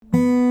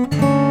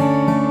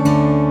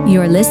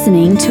You're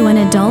listening to an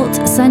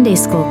adult Sunday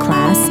school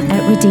class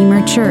at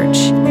Redeemer Church,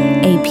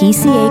 a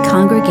PCA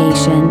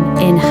congregation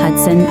in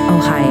Hudson,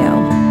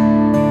 Ohio.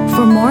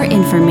 For more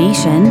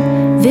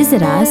information,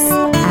 visit us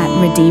at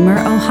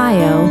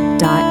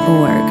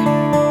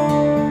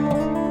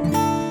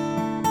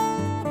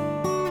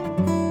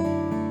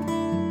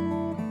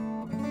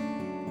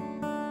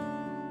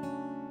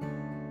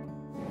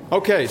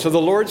Okay, so the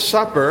Lord's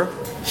Supper,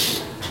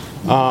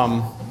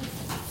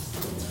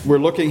 we're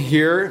looking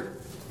here.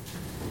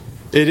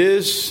 It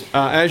is,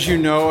 as you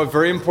know, a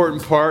very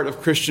important part of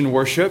Christian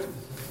worship,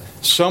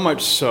 so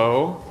much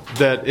so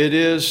that it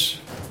is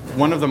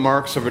one of the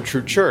marks of a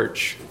true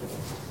church.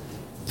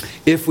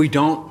 If we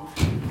don't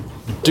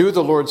do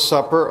the Lord's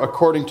Supper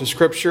according to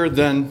Scripture,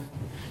 then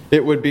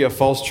it would be a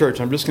false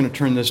church. I'm just going to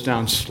turn this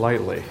down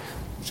slightly.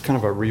 It's kind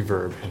of a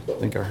reverb. I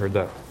think I heard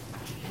that.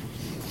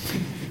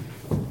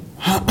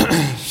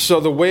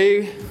 So the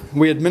way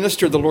we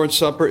administer the Lord's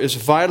Supper is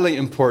vitally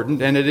important,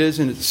 and it is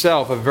in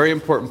itself a very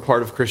important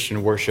part of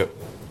Christian worship.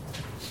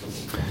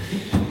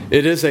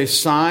 It is a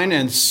sign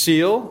and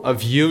seal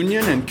of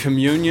union and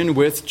communion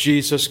with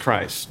Jesus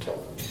Christ.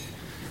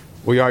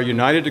 We are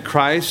united to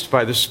Christ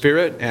by the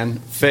Spirit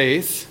and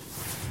faith,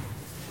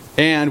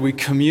 and we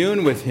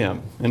commune with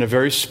Him in a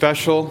very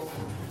special,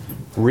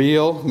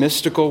 real,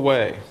 mystical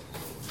way.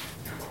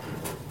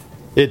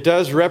 It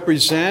does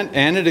represent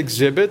and it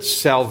exhibits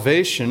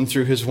salvation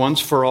through His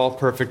once-for-all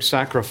perfect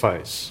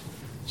sacrifice.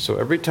 So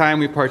every time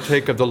we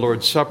partake of the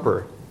Lord's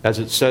Supper, as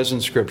it says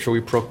in Scripture,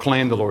 we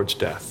proclaim the Lord's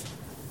death.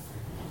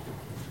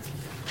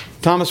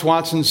 Thomas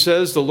Watson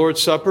says the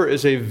Lord's Supper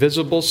is a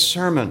visible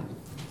sermon,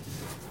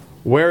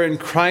 wherein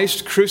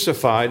Christ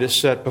crucified is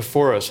set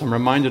before us. I'm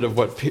reminded of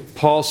what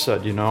Paul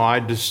said, I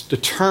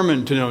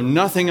determined to know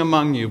nothing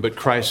among you but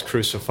Christ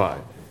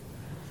crucified.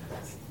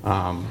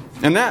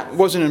 And that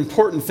was an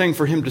important thing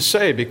for him to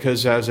say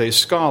because as a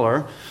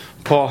scholar,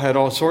 Paul had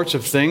all sorts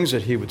of things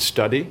that he would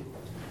study,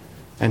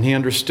 and he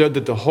understood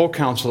that the whole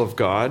counsel of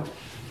God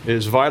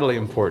is vitally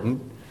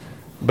important,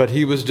 but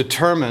he was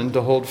determined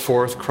to hold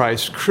forth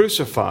Christ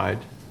crucified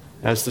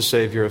as the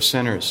Savior of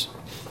sinners.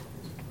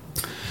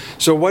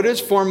 So what is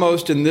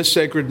foremost in this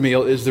sacred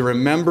meal is the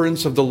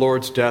remembrance of the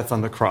Lord's death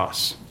on the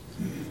cross.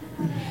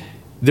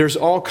 There's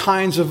all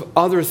kinds of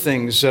other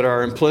things that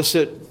are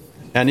implicit,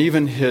 and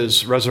even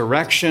His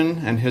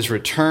resurrection and His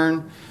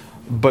return,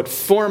 but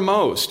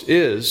foremost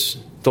is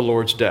the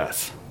Lord's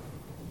death.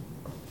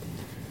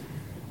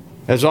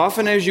 As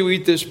often as you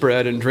eat this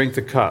bread and drink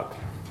the cup,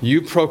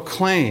 you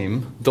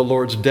proclaim the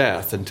Lord's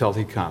death until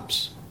He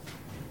comes.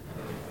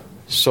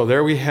 So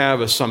there we have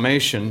a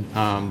summation.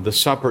 The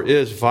supper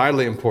is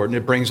vitally important.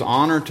 It brings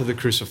honor to the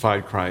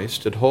crucified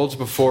Christ. It holds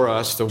before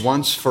us the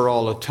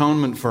once-for-all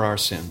atonement for our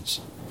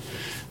sins,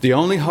 the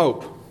only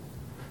hope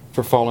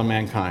for fallen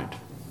mankind.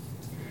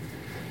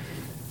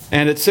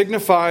 And it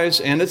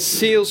signifies and it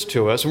seals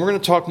to us, and we're going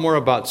to talk more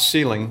about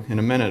sealing in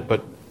a minute,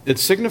 but it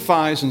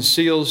signifies and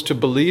seals to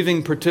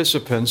believing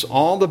participants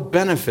all the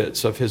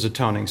benefits of His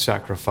atoning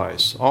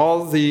sacrifice,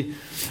 all the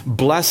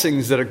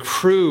blessings that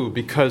accrue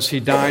because He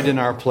died in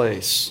our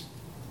place.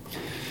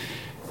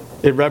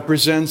 It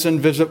represents and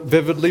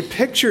vividly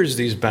pictures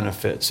these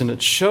benefits, and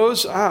it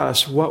shows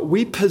us what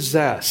we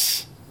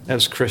possess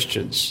as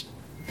Christians.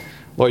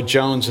 Lloyd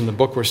Jones, in the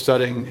book we're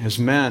studying, His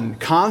Men,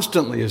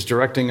 constantly is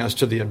directing us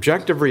to the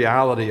objective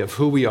reality of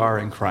who we are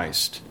in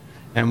Christ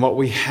and what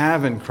we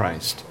have in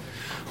Christ,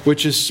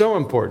 which is so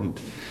important.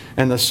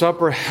 And the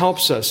supper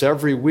helps us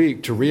every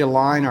week to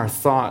realign our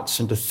thoughts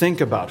and to think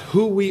about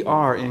who we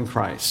are in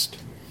Christ.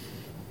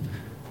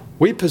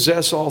 We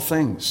possess all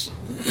things.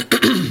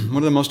 One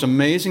of the most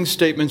amazing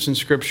statements in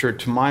Scripture,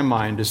 to my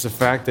mind, is the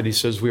fact that He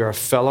says we are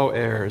fellow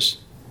heirs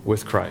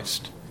with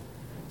Christ.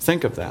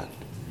 Think of that.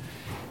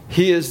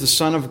 He is the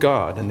Son of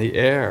God and the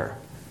heir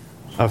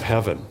of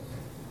heaven.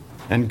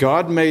 And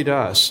God made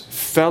us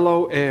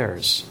fellow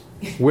heirs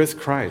with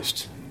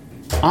Christ,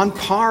 on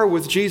par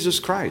with Jesus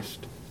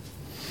Christ.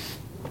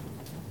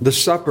 The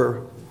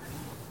supper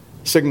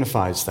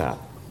signifies that.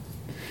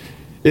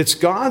 It's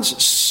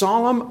God's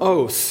solemn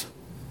oath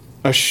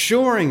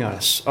assuring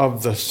us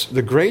of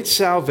the great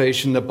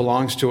salvation that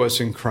belongs to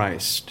us in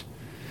Christ.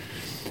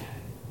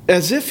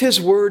 As if His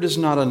word is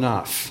not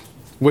enough,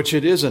 which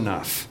it is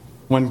enough.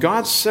 When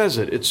God says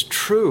it, it's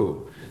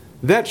true.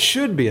 That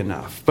should be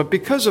enough. But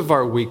because of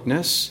our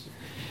weakness,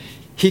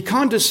 He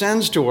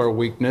condescends to our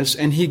weakness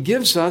and He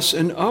gives us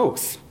an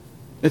oath.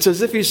 It's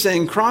as if He's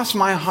saying, cross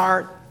my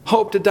heart,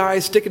 hope to die,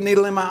 stick a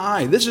needle in my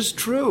eye. This is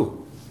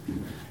true.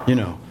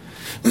 I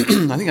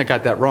think I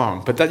got that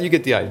wrong, but you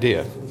get the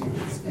idea.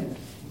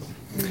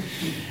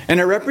 And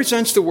it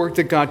represents the work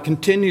that God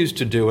continues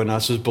to do in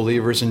us as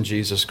believers in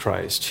Jesus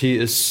Christ. He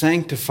is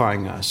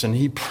sanctifying us, and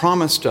He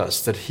promised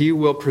us that He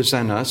will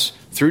present us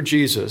through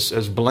Jesus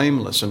as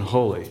blameless and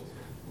holy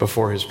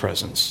before His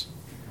presence.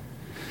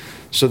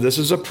 So this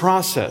is a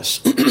process.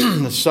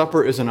 The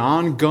supper is an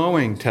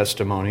ongoing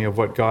testimony of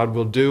what God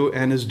will do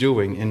and is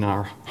doing in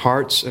our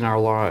hearts and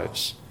our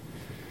lives.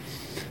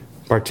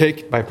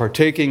 By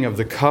partaking of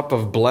the cup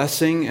of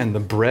blessing and the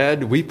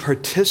bread, we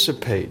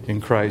participate in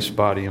Christ's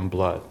body and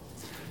blood.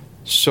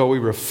 So we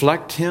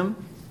reflect him.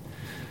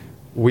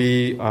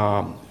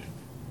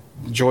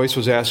 Joyce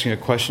was asking a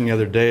question the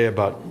other day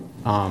about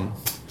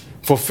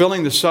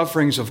fulfilling the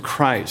sufferings of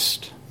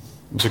Christ.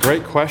 It's a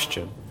great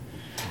question.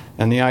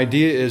 And the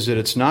idea is that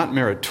it's not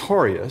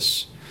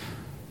meritorious.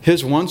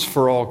 His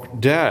once-for-all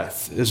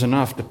death is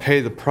enough to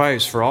pay the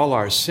price for all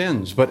our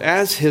sins. But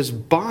as his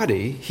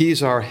body,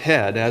 he's our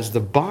head. As the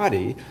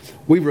body,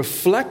 we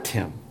reflect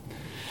him.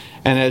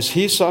 And as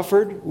he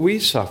suffered, we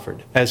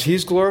suffered. As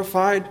he's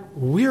glorified,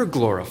 we're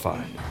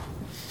glorified.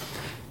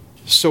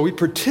 So we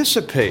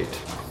participate,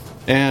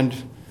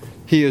 and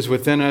he is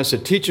within us.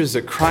 It teaches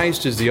that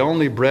Christ is the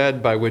only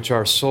bread by which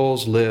our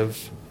souls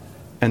live,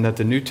 and that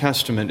the New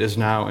Testament is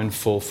now in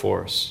full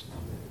force.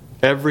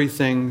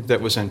 Everything that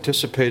was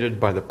anticipated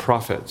by the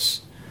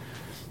prophets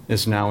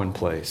is now in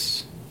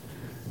place.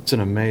 It's an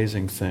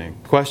amazing thing.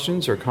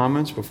 Questions or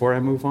comments before I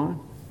move on?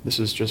 This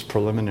is just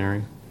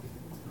preliminary.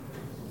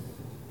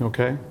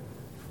 Okay?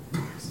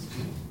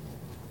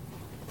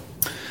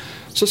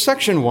 So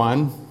section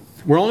 1,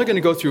 we're only going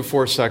to go through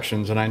 4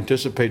 sections, and I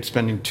anticipate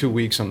spending 2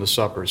 weeks on the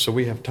supper, so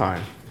we have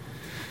time.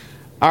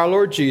 Our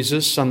Lord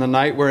Jesus, on the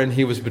night wherein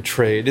he was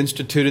betrayed,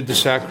 instituted the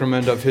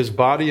sacrament of his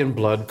body and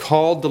blood,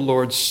 called the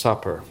Lord's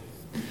Supper.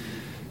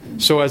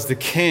 So as the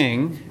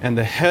king and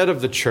the head of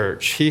the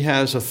church, he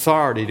has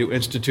authority to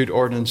institute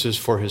ordinances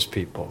for his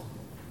people.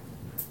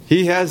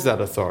 He has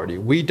that authority.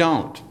 We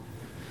don't.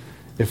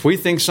 If we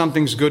think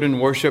something's good in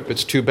worship,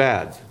 it's too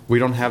bad. We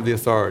don't have the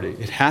authority.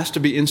 It has to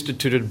be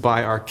instituted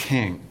by our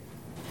king.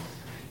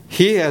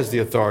 He has the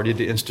authority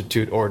to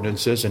institute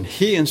ordinances, and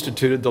he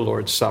instituted the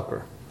Lord's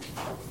Supper.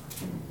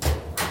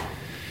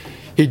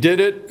 He did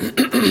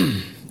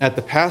it at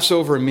the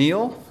Passover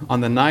meal on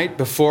the night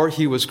before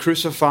he was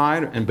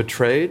crucified and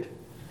betrayed.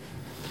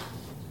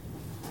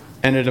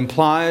 And it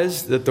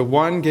implies that the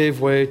one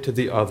gave way to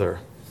the other.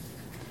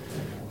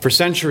 For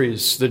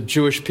centuries, the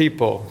Jewish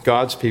people,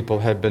 God's people,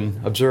 had been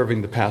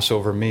observing the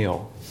Passover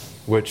meal,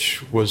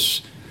 which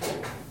was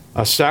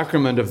a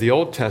sacrament of the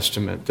Old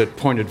Testament that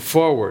pointed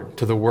forward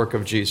to the work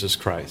of Jesus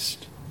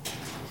Christ.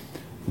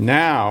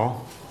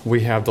 Now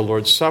we have the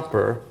Lord's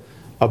Supper,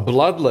 a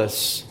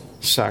bloodless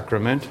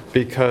sacrament,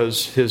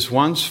 because his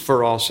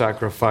once-for-all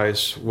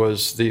sacrifice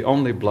was the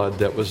only blood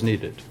that was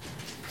needed.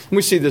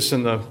 We see this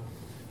in the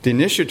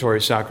initiatory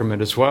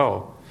sacrament as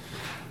well.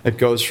 It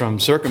goes from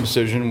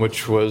circumcision,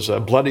 which was a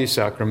bloody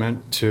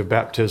sacrament, to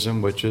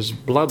baptism, which is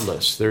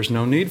bloodless. There's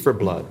no need for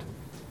blood.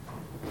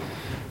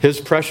 His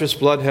precious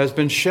blood has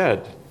been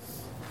shed.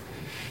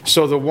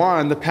 So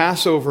the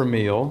Passover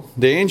meal,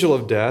 the angel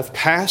of death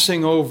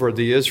passing over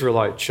the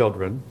Israelite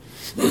children,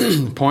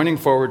 pointing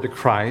forward to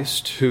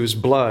Christ, whose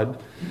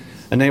blood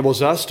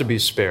enables us to be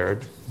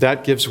spared,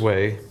 that gives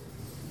way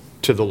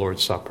to the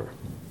Lord's Supper.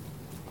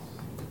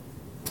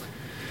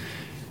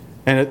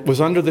 And it was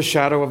under the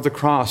shadow of the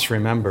cross,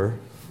 remember.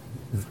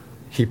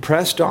 He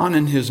pressed on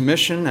in his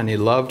mission, and he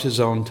loved his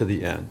own to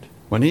the end.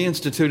 When he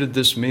instituted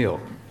this meal,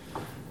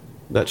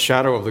 that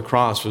shadow of the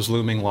cross was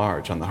looming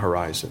large on the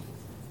horizon.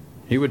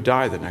 He would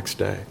die the next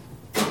day.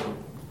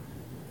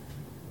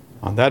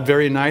 On that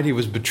very night, he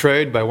was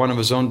betrayed by one of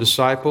his own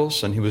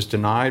disciples, and he was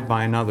denied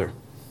by another.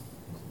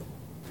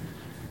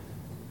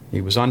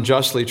 He was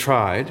unjustly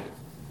tried.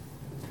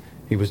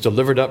 He was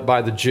delivered up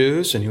by the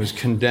Jews, and he was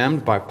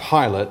condemned by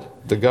Pilate,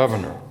 the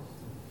governor.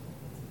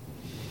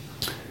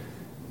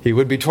 He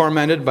would be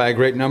tormented by a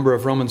great number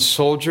of Roman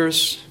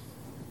soldiers.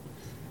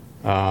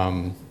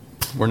 We're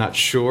not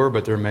sure,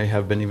 but there may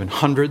have been even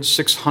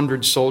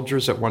 600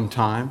 soldiers at one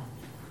time.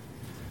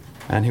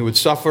 And he would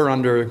suffer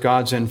under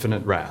God's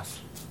infinite wrath.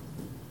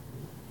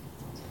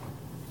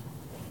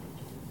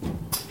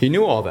 He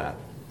knew all that.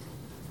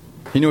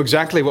 He knew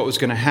exactly what was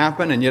going to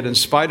happen, and yet in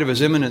spite of his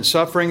imminent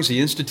sufferings, he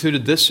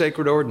instituted this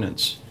sacred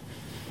ordinance.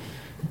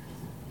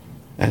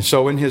 And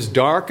so in his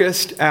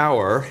darkest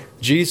hour,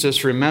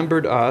 Jesus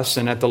remembered us,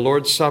 and at the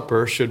Lord's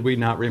Supper, should we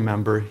not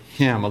remember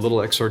him? A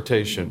little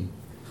exhortation.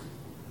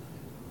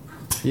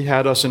 He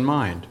had us in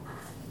mind.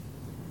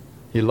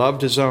 He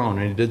loved his own,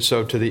 and he did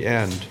so to the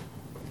end.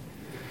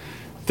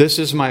 This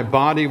is my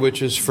body,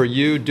 which is for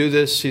you. Do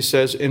this, he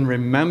says, in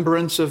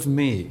remembrance of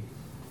me.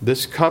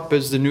 This cup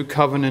is the new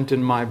covenant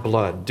in my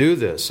blood. Do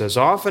this as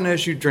often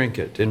as you drink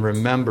it in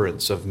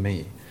remembrance of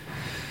me.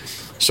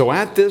 So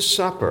at this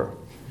supper,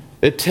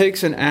 it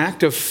takes an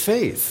act of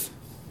faith,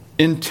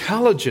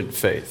 intelligent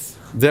faith,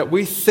 that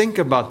we think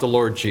about the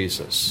Lord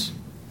Jesus,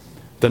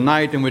 the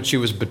night in which he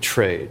was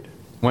betrayed,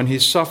 when he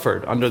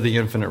suffered under the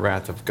infinite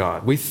wrath of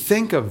God. We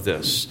think of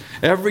this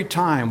every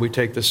time we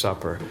take the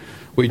supper.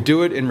 We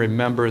do it in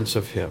remembrance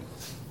of him.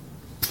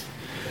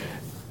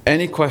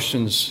 Any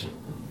questions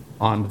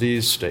on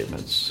these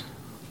statements?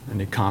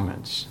 Any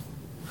comments?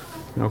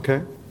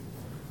 Okay?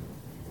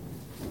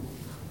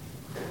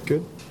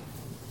 Good.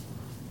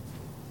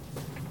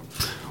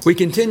 We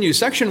continue.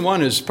 Section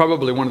 1 is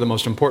probably one of the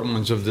most important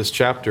ones of this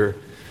chapter.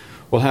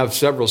 We'll have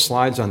several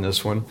slides on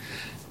this one.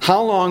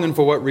 How long and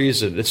for what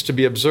reason? It's to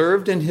be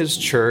observed in his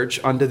church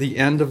unto the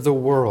end of the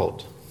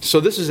world. So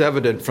this is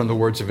evident from the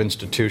words of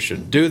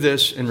institution. Do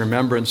this in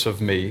remembrance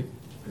of me.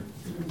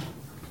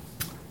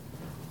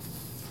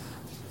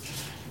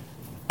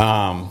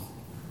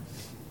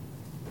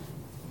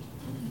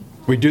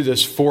 We do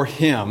this for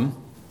him,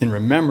 in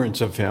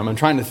remembrance of him. I'm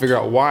trying to figure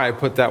out why I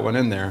put that one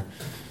in there.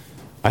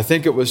 I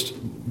think it was,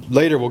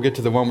 later we'll get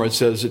to the one where it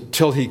says,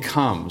 till he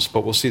comes,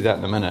 but we'll see that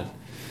in a minute.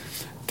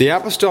 The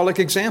apostolic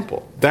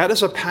example, that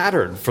is a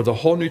pattern for the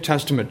whole New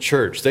Testament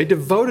church. They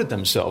devoted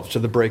themselves to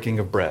the breaking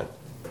of bread.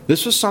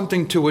 This was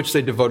something to which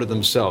they devoted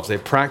themselves. They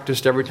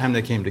practiced every time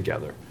they came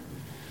together.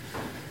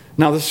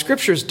 Now, the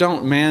scriptures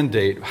don't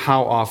mandate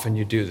how often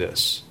you do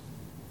this.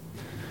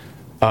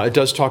 It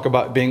does talk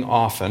about being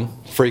often,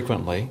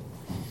 frequently.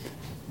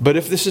 But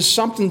if this is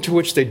something to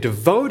which they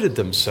devoted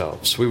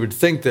themselves, we would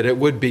think that it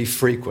would be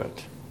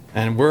frequent.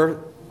 And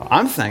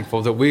I'm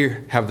thankful that we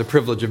have the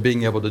privilege of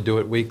being able to do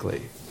it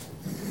weekly.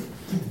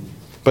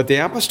 But the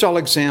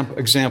apostolic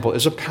example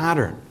is a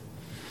pattern.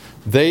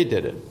 They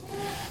did it.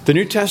 The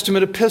New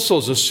Testament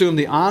epistles assume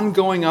the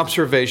ongoing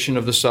observation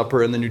of the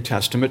supper in the New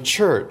Testament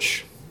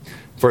church.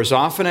 For as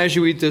often as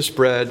you eat this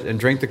bread and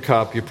drink the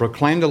cup, you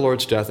proclaim the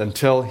Lord's death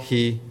until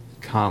he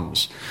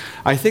comes.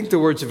 I think the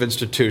words of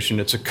institution,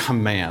 it's a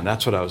command.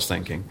 That's what I was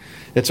thinking.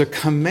 It's a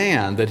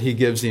command that he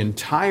gives the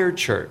entire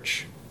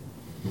church.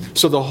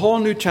 So the whole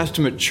New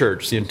Testament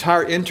church, the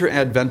entire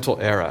interadvental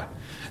era,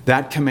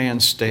 that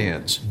command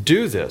stands.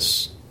 Do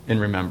this in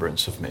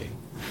remembrance of me.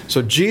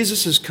 So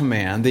Jesus'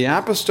 command, the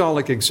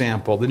apostolic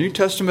example, the New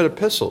Testament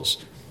epistles,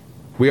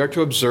 we are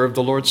to observe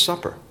the Lord's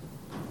Supper.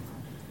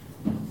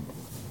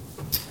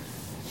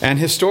 And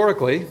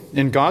historically,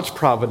 in God's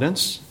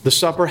providence, the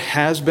supper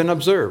has been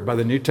observed by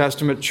the New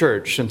Testament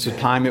church since the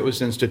time it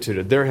was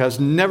instituted. There has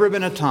never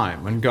been a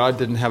time when God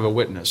didn't have a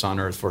witness on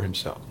earth for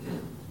himself.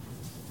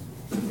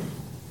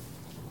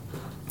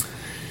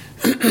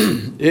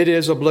 It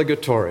is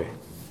obligatory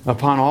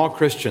upon all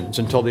Christians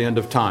until the end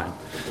of time.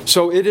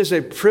 So it is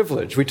a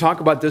privilege. We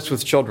talk about this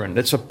with children.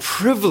 It's a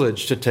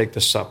privilege to take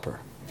the supper.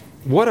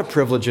 What a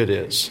privilege it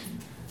is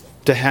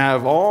to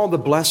have all the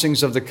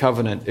blessings of the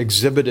covenant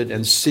exhibited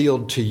and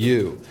sealed to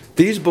you.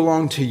 These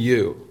belong to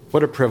you.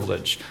 What a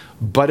privilege.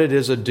 But it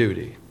is a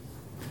duty.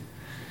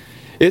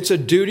 It's a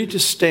duty to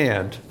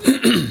stand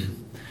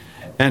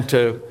and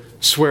to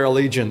swear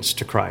allegiance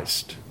to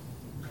Christ.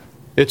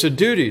 It's a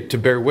duty to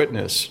bear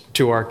witness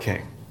to our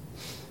King.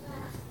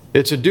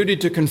 It's a duty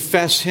to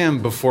confess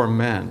him before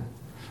men.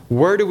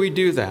 Where do we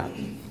do that?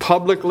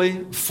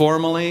 Publicly,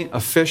 formally,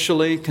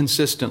 officially,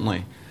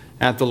 consistently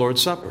at the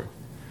Lord's Supper.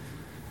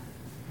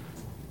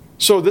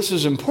 So this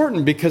is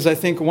important because I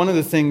think one of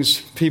the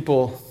things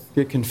people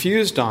get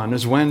confused on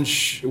is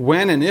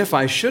when and if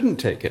I shouldn't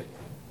take it.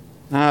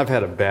 I've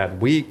had a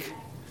bad week.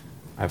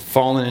 I've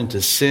fallen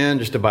into sin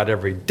just about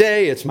every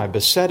day. It's my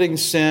besetting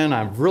sin.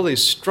 I've really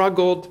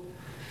struggled.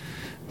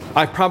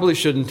 I probably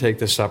shouldn't take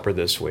the supper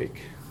this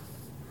week.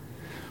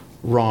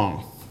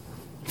 Wrong.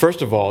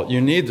 First of all,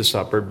 you need the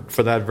supper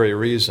for that very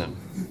reason.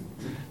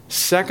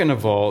 Second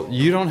of all,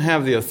 you don't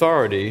have the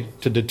authority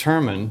to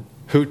determine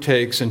who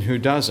takes and who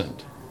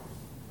doesn't.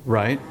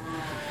 Right?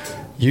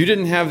 You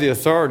didn't have the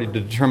authority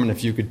to determine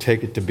if you could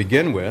take it to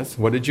begin with.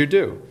 What did you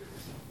do?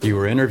 You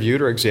were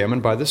interviewed or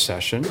examined by the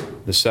session.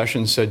 The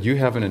session said you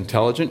have an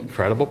intelligent,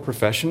 credible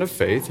profession of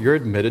faith. You're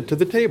admitted to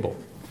the table.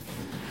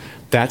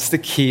 That's the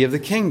key of the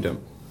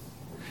kingdom.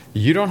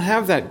 You don't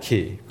have that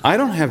key. I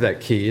don't have that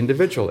key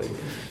individually.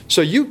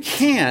 So you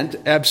can't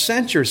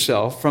absent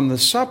yourself from the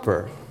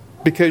supper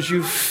because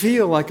you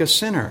feel like a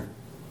sinner.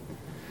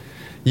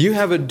 You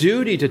have a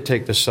duty to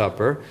take the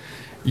supper.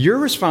 Your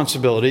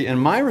responsibility and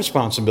my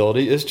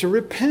responsibility is to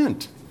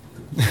repent.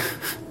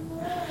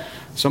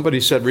 Somebody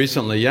said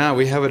recently, yeah,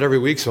 we have it every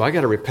week, so I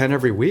got to repent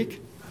every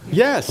week?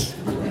 Yes.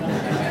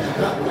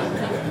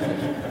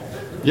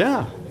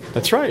 Yeah,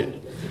 that's right.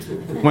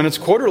 When it's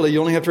quarterly, you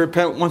only have to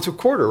repent once a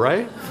quarter,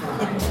 right?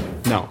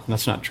 No,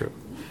 that's not true.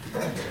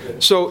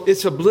 So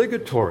it's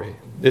obligatory.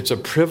 It's a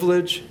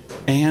privilege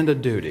and a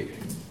duty.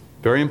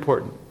 Very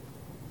important.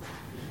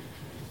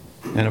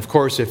 And of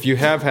course, if you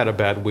have had a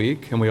bad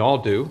week, and we all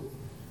do,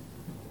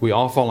 we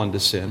all fall into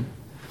sin,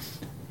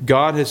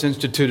 God has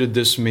instituted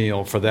this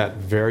meal for that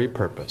very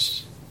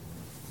purpose,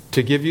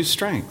 to give you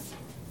strength,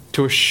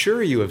 to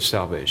assure you of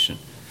salvation.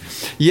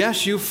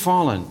 Yes, you've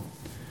fallen,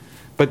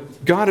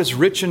 but God is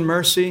rich in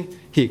mercy.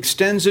 He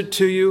extends it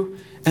to you.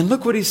 And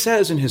look what he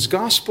says in his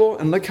gospel,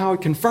 and look how he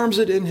confirms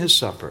it in his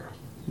supper.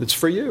 It's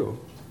for you.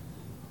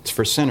 It's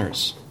for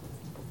sinners.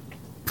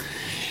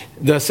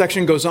 The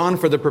section goes on,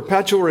 for the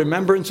perpetual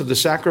remembrance of the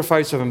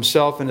sacrifice of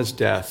himself and his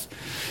death.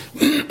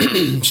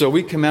 So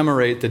we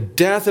commemorate the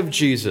death of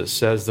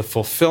Jesus as the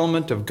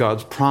fulfillment of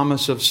God's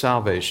promise of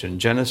salvation.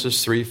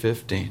 Genesis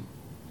 3:15.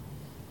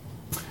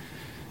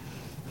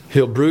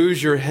 He'll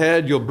bruise your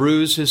head, you'll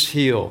bruise his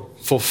heel.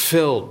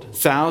 Fulfilled.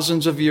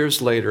 Thousands of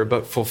years later,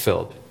 but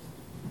fulfilled.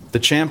 The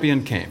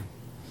champion came.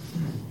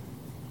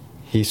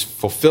 He's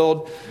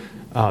fulfilled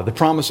the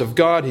promise of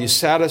God. He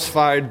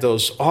satisfied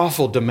those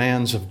awful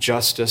demands of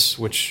justice,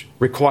 which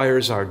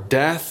requires our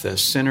death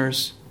as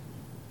sinners.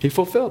 He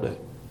fulfilled it.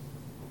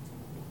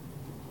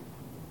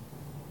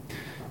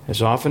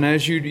 As often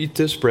as you eat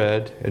this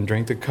bread and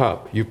drink the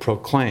cup, you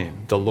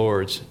proclaim the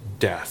Lord's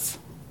death.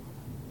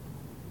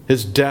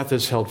 His death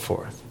is held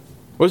forth.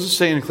 What does it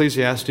say in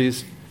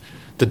Ecclesiastes?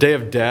 The day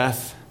of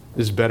death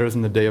is better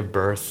than the day of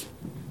birth.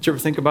 Did you ever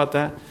think about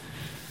that?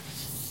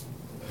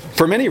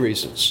 For many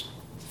reasons.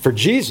 For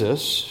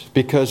Jesus,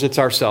 because it's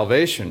our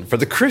salvation. For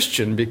the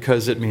Christian,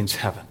 because it means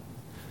heaven.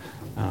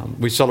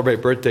 We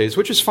celebrate birthdays,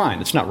 which is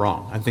fine. It's not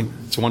wrong. I think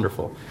it's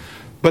wonderful.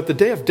 But the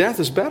day of death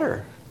is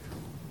better.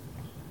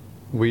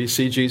 We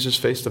see Jesus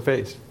face to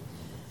face.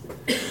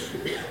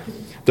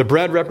 The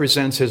bread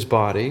represents his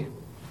body.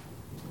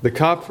 The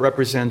cup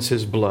represents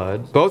his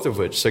blood, both of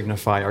which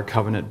signify our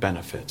covenant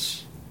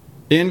benefits.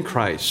 In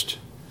Christ,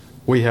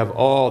 we have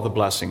all the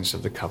blessings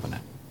of the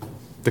covenant.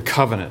 The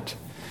covenant,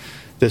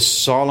 this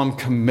solemn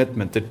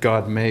commitment that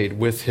God made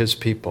with his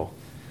people.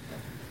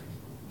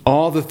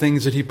 All the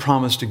things that he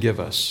promised to give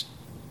us: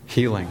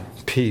 healing,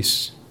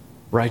 peace,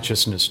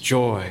 righteousness,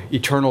 joy,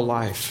 eternal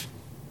life.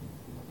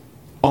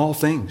 All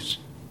things.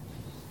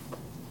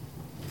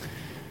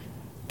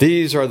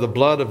 These are the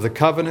blood of the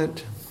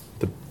covenant,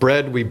 the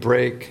bread we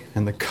break,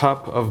 and the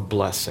cup of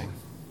blessing.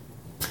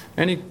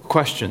 Any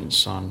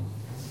questions on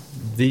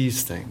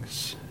these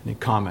things? Any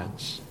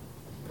comments?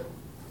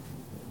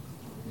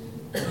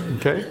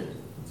 Okay.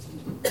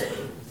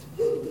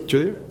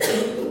 Julia?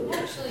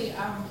 Actually,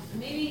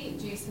 maybe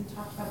Jason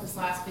talked about this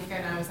last week. I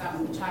know I was out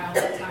with a child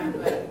at the time,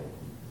 but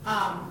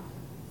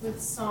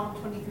with Psalm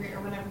 23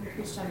 or whenever he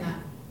preached on that,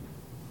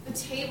 the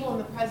table in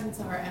the presence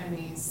of our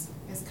enemies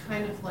is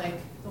kind of like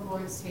the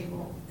Lord's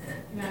table.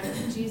 You know,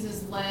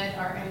 Jesus led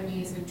our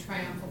enemies in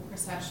triumphal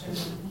procession,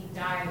 and he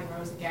died and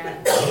rose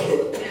again.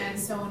 And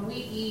so when we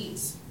eat,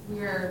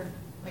 we are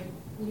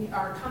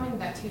coming to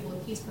that table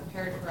that he's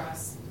prepared for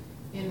us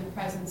in the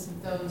presence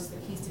of those that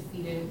he's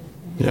defeated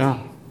in his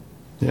name.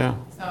 Yeah.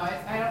 So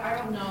I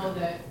don't know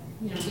that,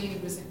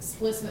 David was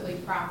explicitly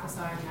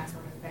prophesying that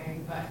sort of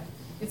thing, but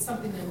it's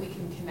something that we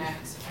can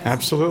connect.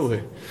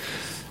 Absolutely.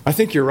 I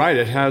think you're right.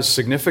 It has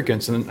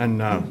significance.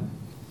 And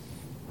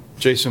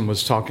Jason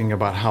was talking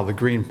about how the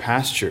green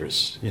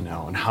pastures,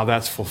 and how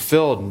that's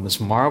fulfilled in this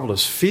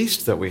marvelous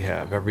feast that we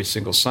have every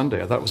single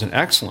Sunday. I thought it was an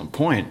excellent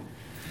point.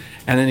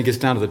 And then he gets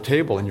down to the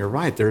table, and you're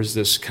right. There's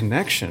this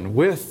connection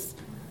with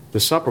the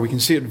supper. We can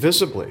see it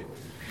visibly.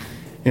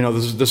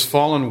 This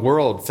fallen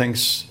world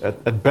thinks,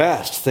 at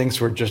best, thinks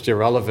we're just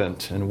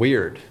irrelevant and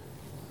weird.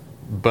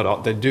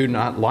 But they do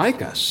not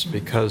like us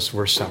because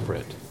we're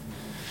separate.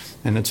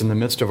 And it's in the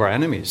midst of our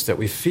enemies that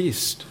we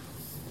feast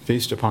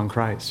upon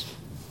Christ.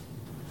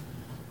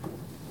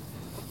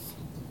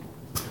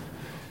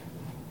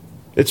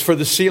 It's for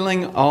the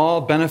sealing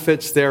all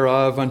benefits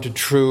thereof unto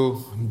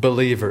true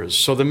believers.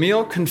 So the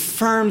meal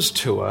confirms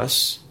to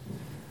us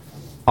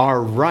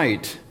our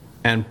right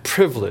and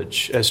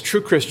privilege as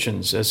true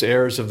Christians, as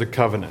heirs of the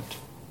covenant.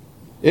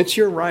 It's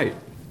your right.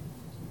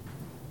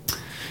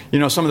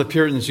 Some of the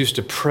Puritans used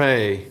to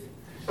pray,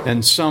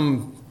 and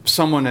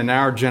someone in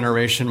our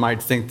generation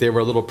might think they were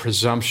a little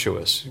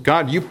presumptuous.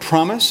 God, you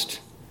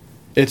promised,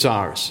 it's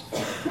ours.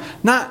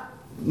 Not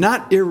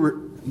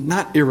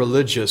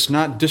irreligious,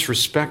 not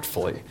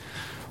disrespectfully,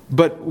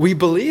 but we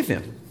believe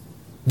him.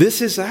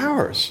 This is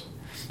ours.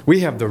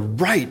 We have the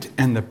right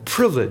and the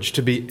privilege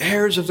to be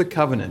heirs of the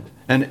covenant.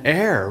 An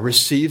heir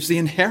receives the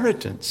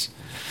inheritance.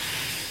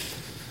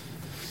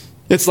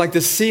 It's like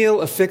the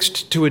seal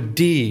affixed to a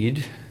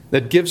deed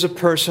that gives a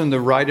person the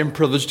right and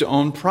privilege to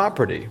own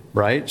property,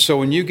 right? So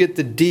when you get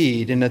the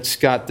deed and it's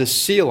got the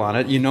seal on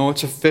it,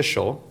 it's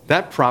official.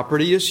 That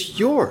property is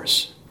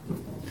yours.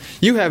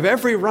 You have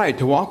every right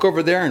to walk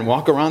over there and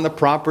walk around the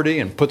property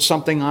and put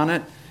something on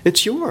it.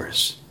 It's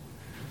yours.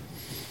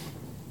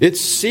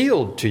 It's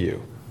sealed to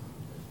you.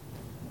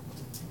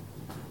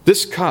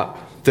 This cup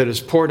that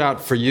is poured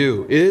out for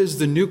you is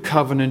the new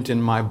covenant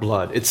in my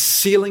blood. It's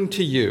sealing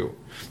to you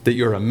that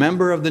you're a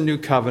member of the new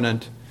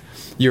covenant.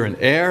 You're an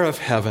heir of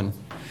heaven.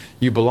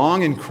 You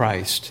belong in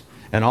Christ,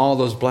 and all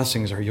those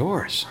blessings are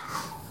yours.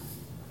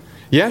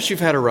 Yes, you've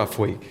had a rough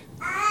week.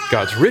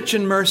 God's rich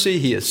in mercy.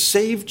 He has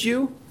saved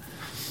you.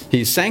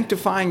 He's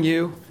sanctifying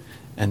you,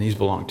 and these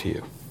belong to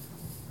you.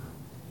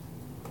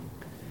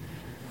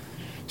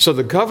 So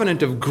the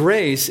covenant of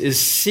grace is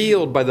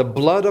sealed by the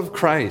blood of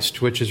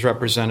Christ, which is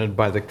represented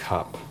by the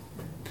cup.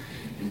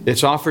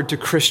 It's offered to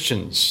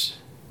Christians.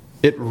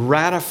 It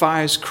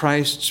ratifies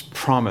Christ's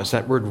promise.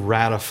 That word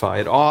ratify,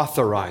 it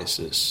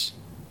authorizes.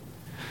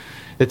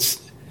 It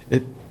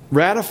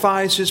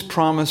ratifies his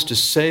promise to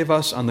save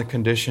us on the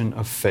condition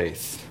of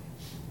faith,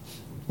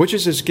 which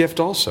is his gift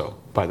also,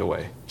 by the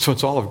way. So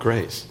it's all of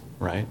grace,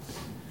 right?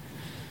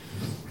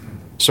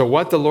 So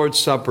what the Lord's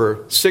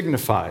Supper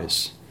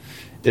signifies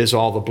is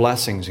all the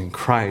blessings in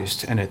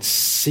Christ, and it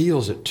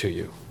seals it to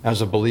you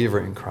as a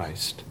believer in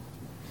Christ.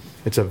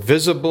 It's a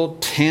visible,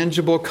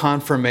 tangible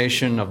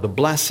confirmation of the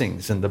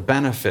blessings and the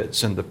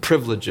benefits and the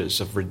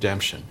privileges of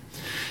redemption.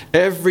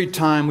 Every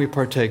time we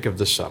partake of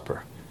the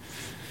supper,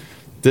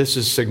 this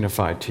is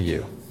signified to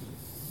you.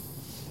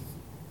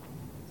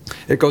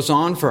 It goes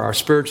on for our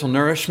spiritual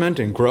nourishment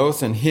and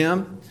growth in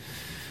Him,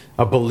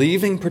 a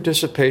believing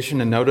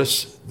participation, and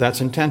notice that's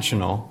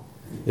intentional.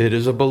 It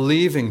is a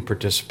believing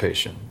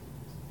participation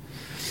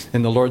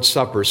in the Lord's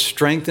Supper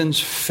strengthens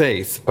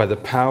faith by the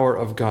power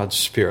of God's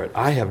Spirit.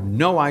 I have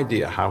no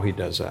idea how He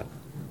does that,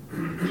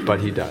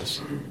 but He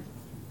does.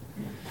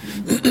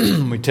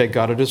 We take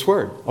God at His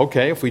word.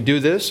 Okay, if we do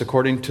this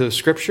according to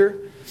Scripture,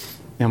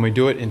 and we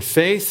do it in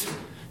faith,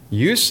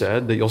 you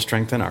said that you'll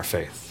strengthen our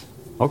faith.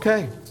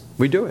 Okay,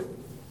 we do it.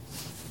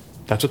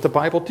 That's what the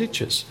Bible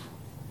teaches.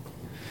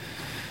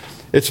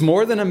 It's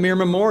more than a mere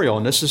memorial,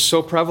 and this is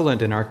so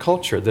prevalent in our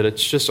culture that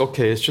it's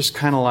just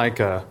kind of like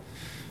a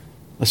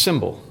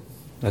symbol.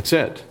 That's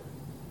it.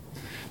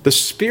 The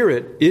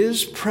Spirit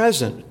is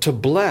present to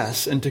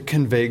bless and to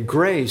convey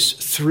grace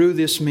through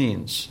this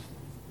means.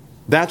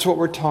 That's what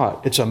we're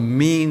taught. It's a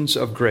means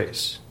of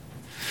grace.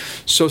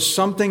 So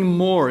something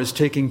more is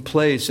taking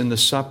place in the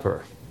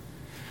supper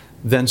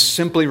than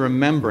simply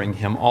remembering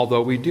Him,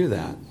 although we do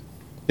that.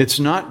 It's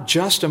not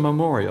just a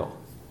memorial.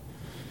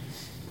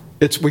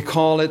 We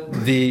call it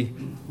the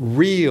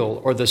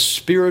real or the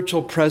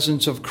spiritual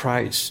presence of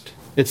Christ.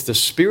 It's the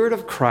Spirit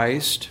of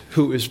Christ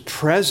who is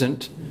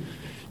present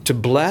to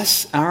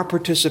bless our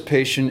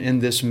participation in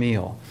this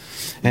meal.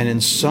 And in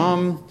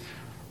some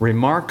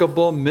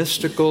remarkable,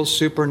 mystical,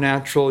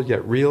 supernatural,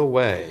 yet real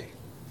way,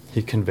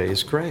 He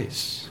conveys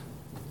grace.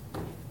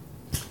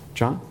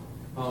 John?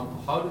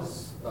 How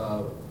does,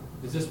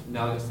 is this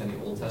analogous to any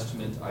Old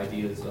Testament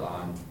ideas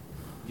on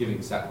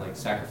giving,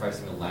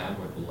 sacrificing a lamb,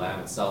 where the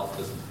lamb itself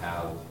doesn't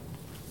have,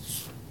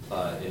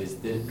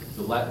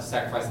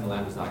 sacrificing the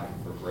lamb does not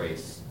confer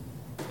grace?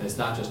 And it's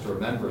not just a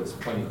remembrance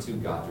pointing to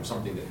God. There's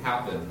something that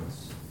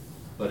happens,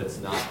 but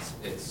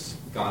it's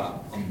God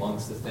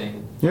amongst the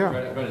thing. Yeah.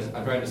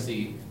 I'm trying to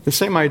see the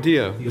same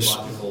idea.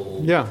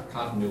 Theological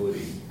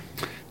continuity.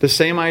 The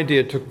same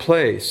idea took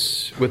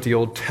place with the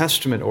Old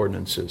Testament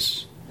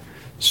ordinances.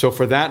 So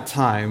for that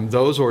time,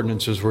 those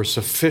ordinances were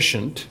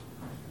sufficient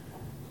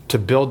to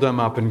build them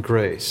up in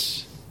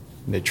grace.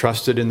 And they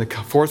trusted in the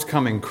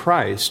forthcoming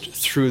Christ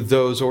through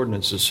those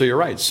ordinances. So you're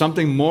right,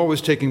 something more was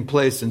taking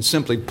place than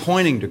simply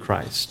pointing to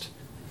Christ.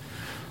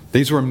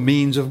 These were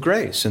means of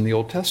grace in the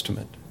Old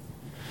Testament.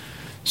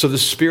 So the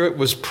Spirit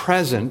was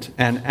present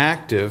and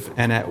active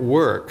and at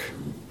work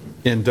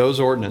in those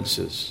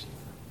ordinances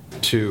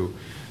to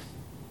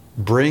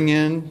bring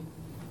in,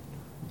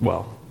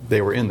 well,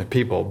 they were in the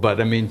people, but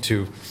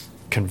to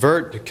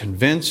convert, to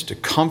convince, to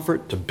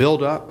comfort, to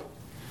build up.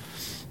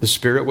 The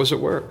Spirit was at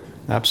work.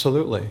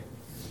 Absolutely.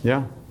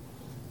 Yeah.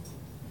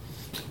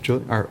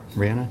 Julie, or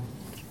Rihanna?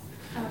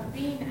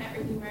 Being at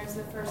Redeemer is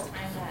the first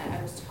time that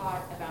I was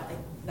taught about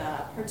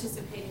the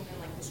participating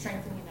in the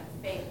strengthening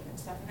of faith and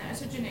stuff, and that was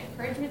such an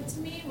encouragement to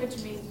me, which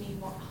made me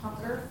more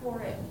hunger for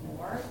it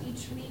more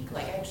each week.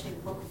 I actually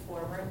look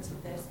forward to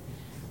this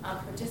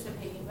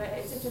participating, but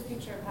it's such a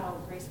picture of how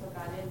graceful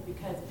God is,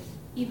 because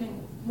even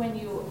when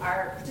you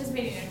are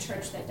participating in a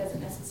church that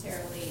doesn't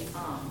necessarily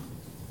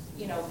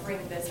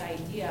bring this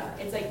idea,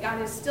 it's like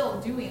God is still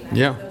doing that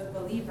with those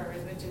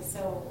believers, which is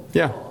so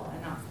cool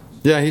and awesome.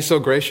 Yeah, He's so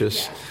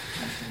gracious.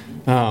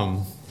 Yeah.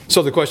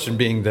 So the question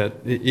being that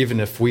even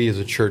if we as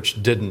a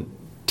church didn't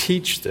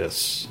teach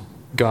this,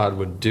 God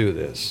would do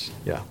this.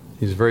 Yeah,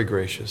 He's very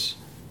gracious.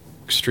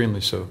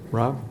 Extremely so.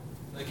 Rob?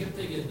 I kept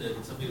thinking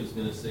that somebody was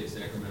going to say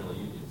sacramental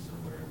union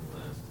somewhere in the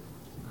last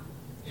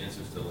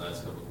answers to the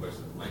last couple of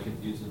questions. Am I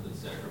confusing the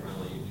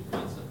sacramental union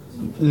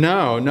concept?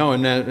 No,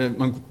 and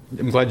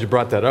I'm glad you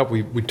brought that up.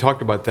 We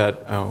talked about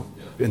that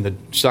in the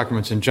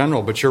sacraments in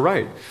general, but you're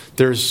right.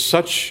 There's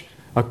such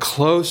a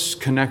close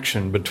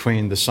connection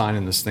between the sign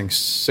and this thing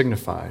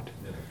signified.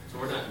 Yeah. So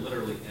we're not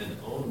literally and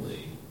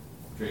only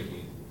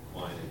drinking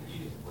wine and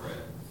eating bread.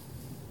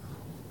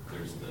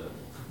 There's the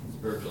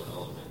spiritual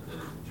element that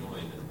is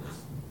joined in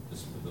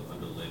this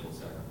under the label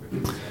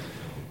sacramental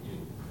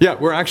union. Yeah,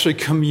 we're actually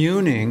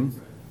communing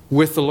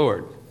with the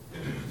Lord.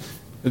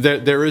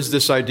 There is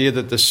this idea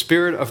that the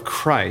Spirit of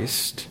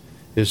Christ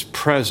is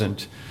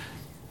present,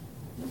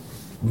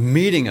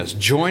 meeting us,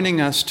 joining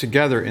us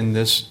together in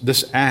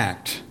this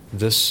act,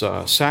 this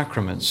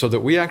sacrament, so that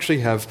we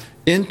actually have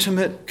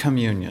intimate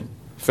communion,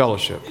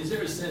 fellowship. Is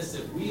there a sense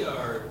that we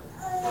are,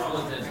 for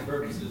all intents and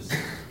purposes,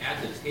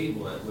 at the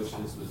table at which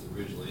this was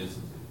originally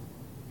instituted?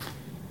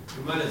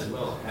 We might as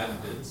well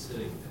have been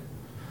sitting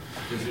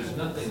there, because there's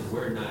nothing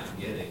we're not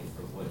getting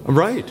from what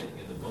we're saying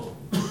in the moment.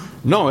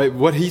 No,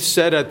 what He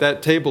said at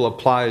that table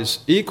applies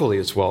equally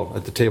as well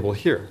at the table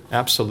here.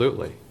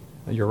 Absolutely.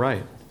 You're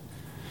right.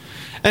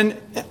 And,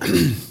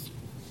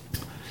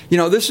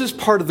 this is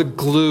part of the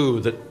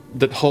glue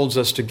that holds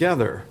us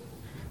together.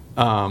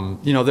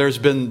 There's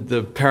been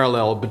the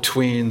parallel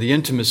between the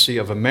intimacy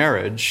of a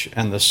marriage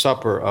and the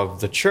supper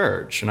of the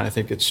church. And I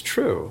think it's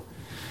true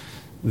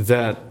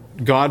that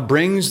God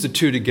brings the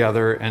two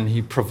together and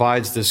he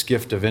provides this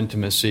gift of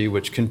intimacy,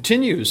 which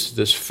continues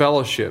this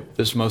fellowship,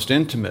 this most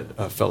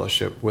intimate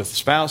fellowship with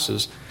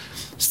spouses.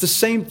 It's the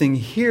same thing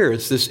here.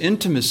 It's this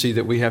intimacy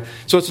that we have.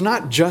 So it's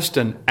not just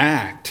an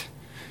act.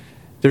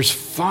 There's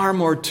far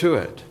more to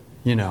it,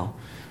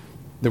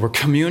 that we're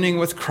communing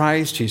with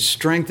Christ. He's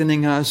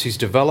strengthening us. He's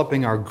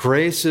developing our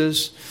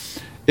graces.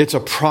 It's a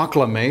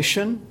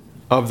proclamation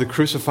of the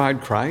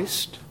crucified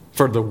Christ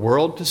for the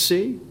world to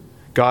see.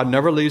 God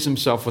never leaves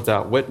himself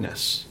without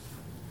witness.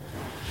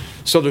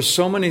 So there's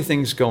so many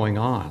things going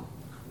on.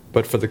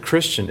 But for the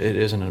Christian, it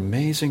is an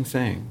amazing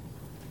thing.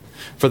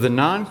 For the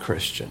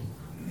non-Christian,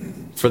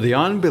 for the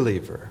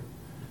unbeliever,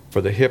 for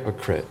the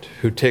hypocrite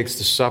who takes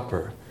the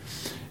supper,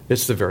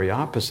 it's the very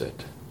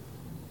opposite.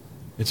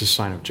 It's a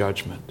sign of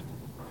judgment.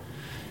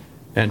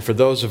 And for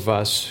those of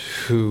us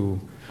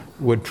who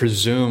would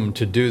presume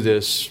to do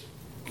this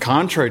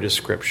contrary to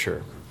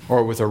Scripture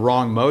or with a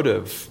wrong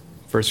motive,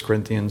 1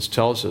 Corinthians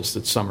tells us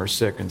that some are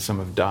sick and some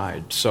have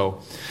died. So,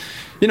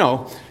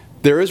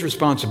 there is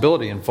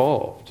responsibility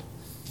involved,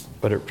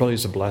 but it really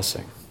is a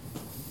blessing.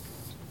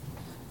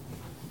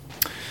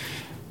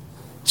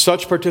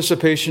 Such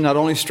participation not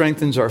only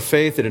strengthens our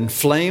faith, it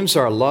inflames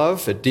our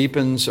love, it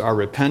deepens our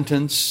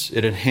repentance,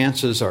 it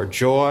enhances our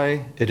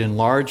joy, it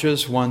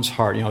enlarges one's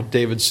heart.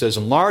 David says,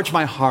 "Enlarge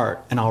my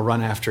heart and I'll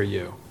run after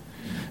you."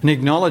 And he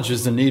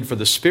acknowledges the need for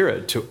the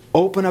Spirit to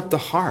open up the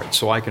heart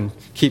so I can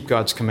keep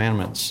God's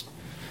commandments.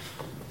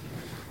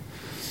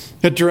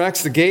 It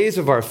directs the gaze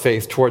of our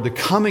faith toward the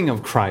coming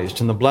of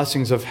Christ and the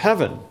blessings of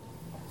heaven.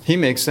 He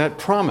makes that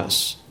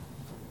promise.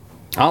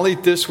 I'll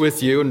eat this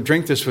with you and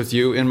drink this with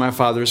you in my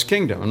Father's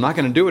kingdom. I'm not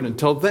going to do it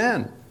until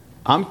then.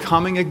 I'm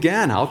coming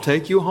again. I'll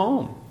take you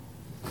home.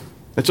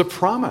 It's a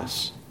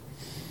promise.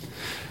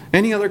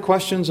 Any other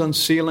questions on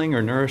sealing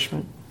or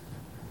nourishment?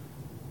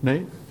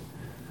 Nate?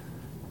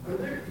 Do you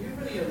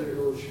have any other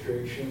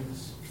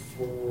illustrations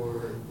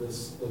for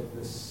this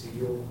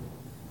seal?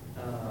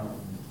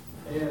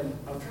 And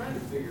I'm trying to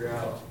figure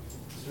out,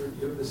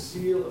 you have the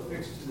seal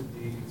affixed to the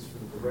deed. It's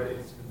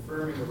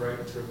confirming the right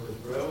and privilege.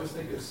 But I always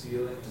think of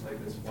sealing as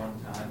like this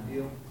one-time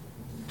deal.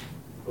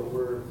 But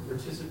we're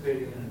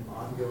participating in an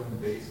ongoing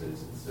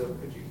basis. And so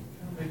could you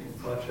kind of maybe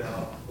flesh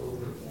out a little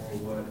bit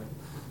more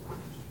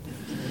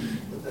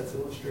what that's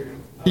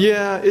illustrating?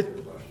 Yeah,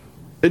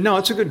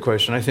 it's a good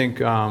question. I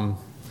think, and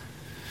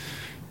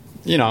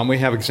we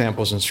have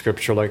examples in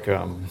Scripture like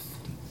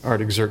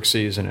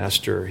Artaxerxes and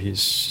Esther.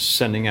 He's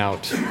sending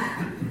out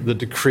the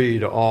decree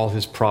to all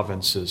his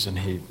provinces and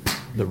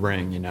the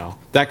ring,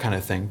 that kind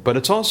of thing. But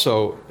it's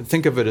also,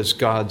 think of it as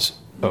God's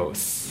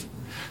oath.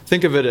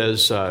 Think of it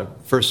as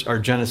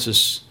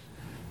Genesis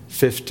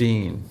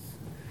 15,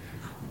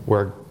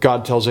 where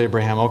God tells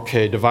Abraham,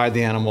 okay, divide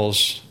the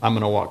animals, I'm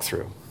going to walk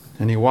through.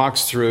 And he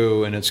walks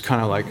through, and it's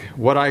kind of like,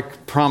 what I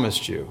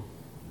promised you,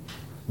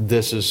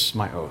 this is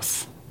my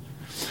oath.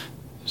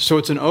 So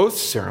it's an oath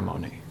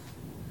ceremony.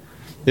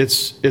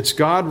 It's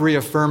God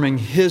reaffirming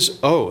his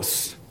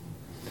oath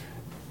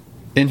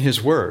in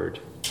his word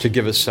to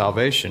give us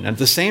salvation. And at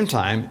the same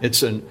time,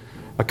 it's a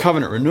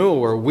covenant renewal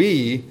where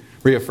we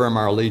reaffirm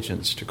our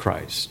allegiance to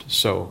Christ.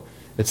 So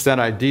it's that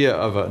idea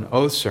of an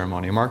oath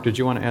ceremony. Mark, did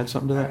you want to add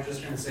something to that? I was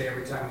just going to say,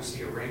 every time we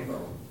see a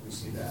rainbow, we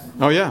see that.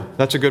 Oh yeah,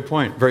 that's a good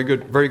point. Very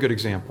good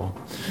example.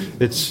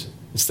 It's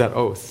that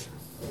oath.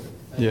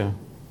 Yeah.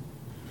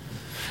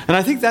 And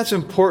I think that's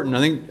important. I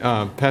think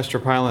Pastor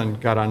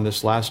Pylan got on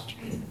this last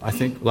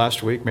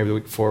week, maybe the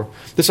week before.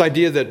 This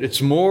idea that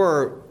it's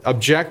more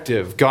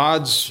objective,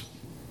 God's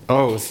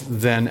oath,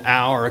 than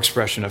our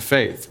expression of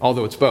faith,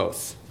 although it's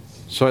both.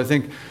 So I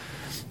think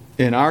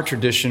in our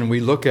tradition, we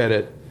look at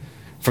it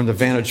from the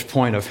vantage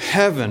point of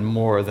heaven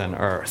more than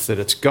earth, that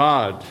it's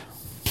God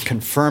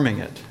confirming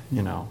it,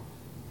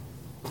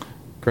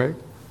 Greg?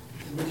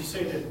 Would you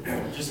say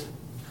that just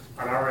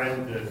on our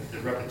end, the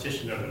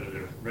repetition of it, or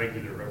the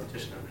regular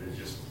repetition of it, is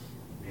just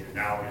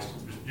analogous,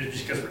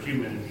 just because we're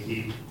human and we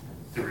need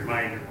the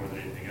reminder more than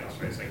anything else,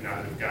 right? It's like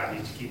not that God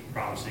needs to keep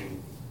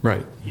promising.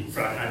 Right.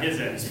 On his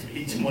end,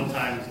 each one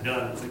time it's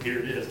done, it's like, here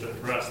it is. But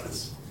for us,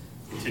 it's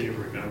continual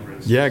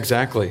remembrance. Yeah,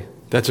 exactly.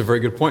 That's a very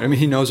good point. I mean,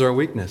 he knows our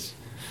weakness.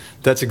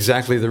 That's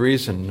exactly the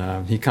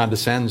reason he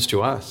condescends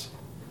to us.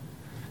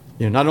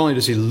 Not only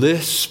does he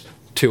lisp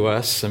to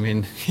us, I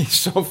mean, he's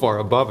so far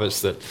above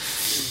us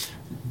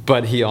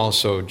but he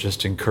also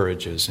just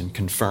encourages and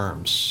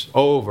confirms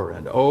over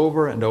and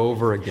over and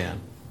over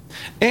again.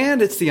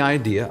 And it's the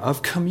idea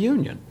of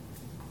communion,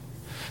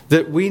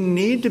 that we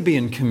need to be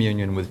in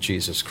communion with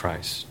Jesus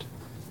Christ.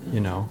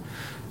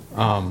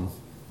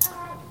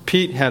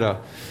 Pete had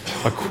a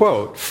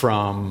quote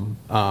from,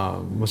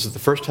 was it the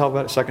first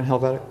Helvetic, second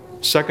Helvetic?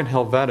 Second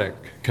Helvetic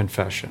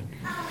Confession.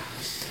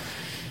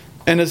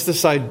 And it's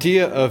this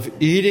idea of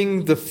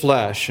eating the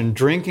flesh and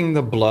drinking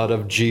the blood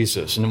of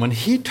Jesus. And when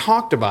he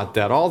talked about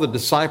that, all the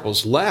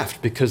disciples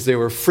left because they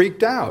were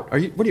freaked out.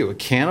 What are you, a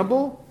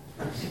cannibal?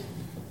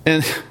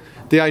 And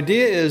the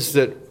idea is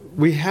that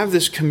we have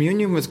this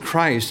communion with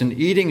Christ, and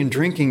eating and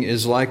drinking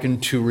is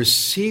likened to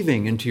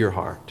receiving into your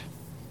heart,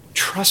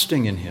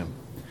 trusting in Him,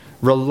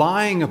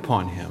 relying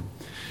upon Him.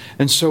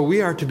 And so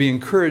we are to be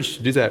encouraged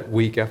to do that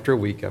week after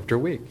week after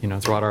week,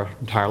 throughout our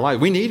entire life.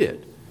 We need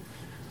it.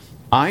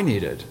 I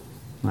need it.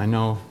 I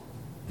know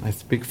I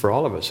speak for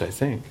all of us, I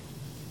think.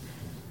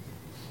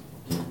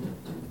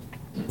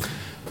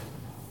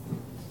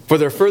 For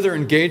their further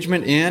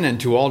engagement in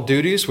and to all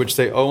duties which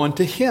they owe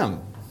unto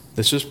Him.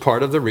 This is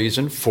part of the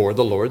reason for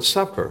the Lord's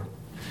Supper.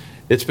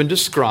 It's been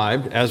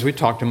described, as we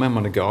talked a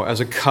moment ago, as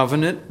a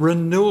covenant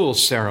renewal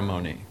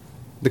ceremony.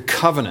 The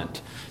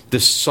covenant,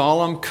 this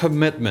solemn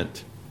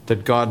commitment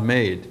that God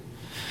made,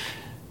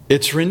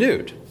 it's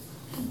renewed.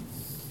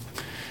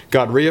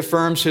 God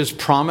reaffirms His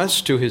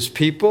promise to His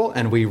people,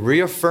 and we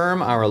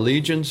reaffirm our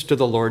allegiance to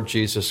the Lord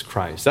Jesus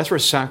Christ. That's where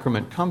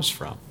sacrament comes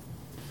from.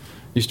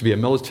 It used to be a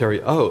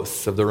military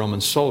oath of the Roman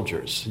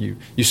soldiers.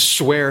 You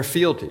swear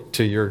fealty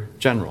to your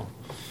general.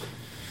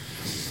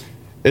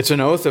 It's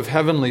an oath of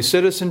heavenly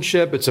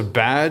citizenship. It's a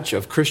badge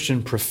of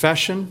Christian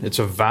profession. It's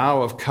a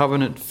vow of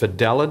covenant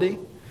fidelity.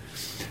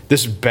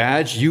 This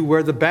badge, you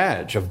wear the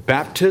badge of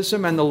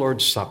baptism and the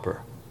Lord's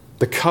Supper.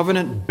 The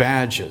covenant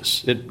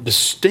badges. It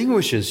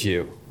distinguishes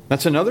you.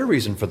 That's another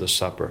reason for the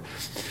supper.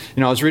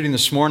 I was reading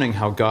this morning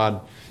how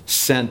God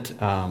sent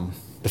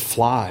the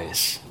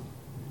flies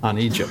on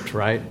Egypt,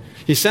 right?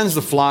 He sends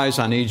the flies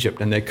on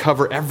Egypt and they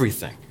cover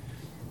everything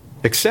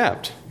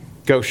except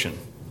Goshen.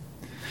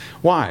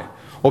 Why?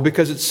 Well,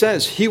 because it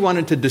says He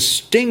wanted to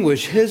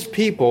distinguish His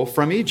people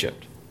from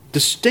Egypt.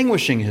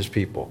 Distinguishing His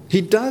people.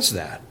 He does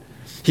that.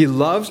 He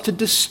loves to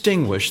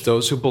distinguish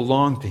those who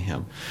belong to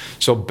Him.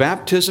 So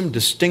baptism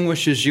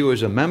distinguishes you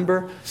as a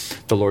member.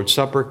 The Lord's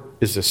Supper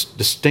is this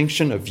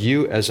distinction of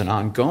you as an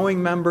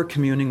ongoing member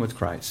communing with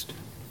Christ.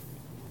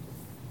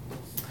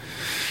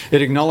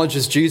 It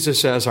acknowledges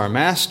Jesus as our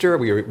master.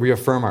 We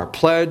reaffirm our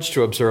pledge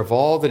to observe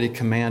all that He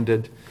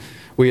commanded.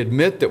 We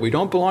admit that we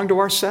don't belong to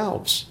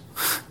ourselves.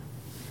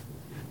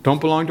 Don't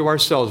belong to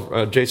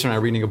ourselves. Jason and I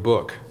are reading a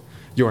book.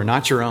 You are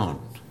not your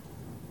own.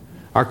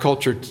 Our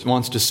culture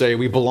wants to say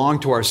we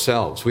belong to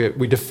ourselves.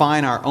 We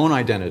define our own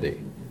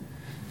identity.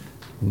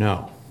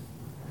 No.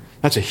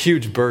 That's a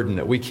huge burden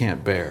that we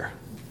can't bear.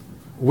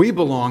 We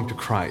belong to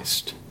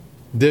Christ.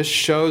 This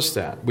shows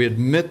that. We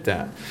admit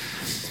that.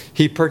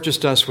 He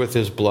purchased us with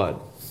His blood.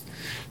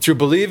 Through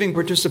believing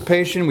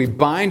participation, we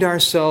bind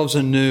ourselves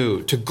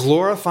anew to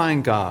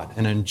glorifying God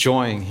and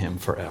enjoying Him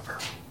forever.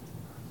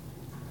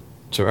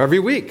 So every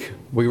week,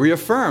 we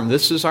reaffirm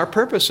this is our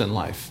purpose in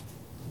life.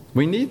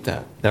 We need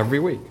that every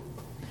week.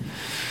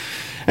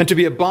 And to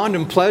be a bond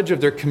and pledge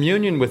of their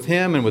communion with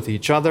Him and with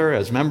each other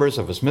as members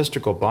of His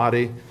mystical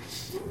body.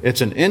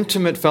 It's an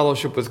intimate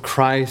fellowship with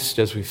Christ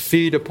as we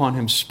feed upon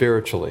Him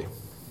spiritually.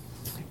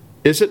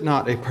 Is it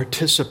not a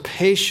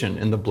participation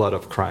in the blood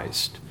of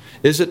Christ?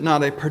 Is it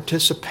not a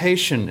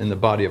participation in the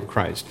body of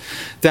Christ?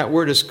 That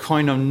word is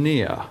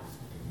koinonia,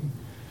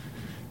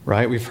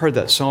 right? We've heard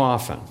that so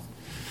often.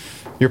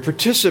 You're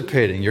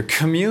participating, you're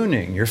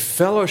communing, you're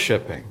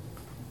fellowshipping.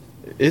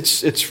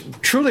 It's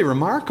truly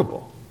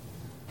remarkable.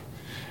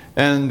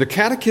 And the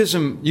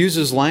Catechism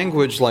uses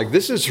language like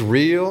this is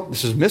real,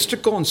 this is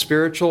mystical and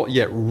spiritual,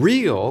 yet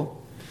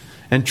real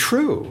and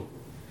true.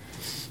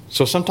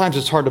 So sometimes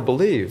it's hard to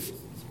believe.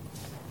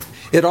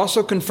 It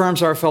also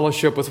confirms our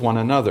fellowship with one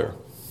another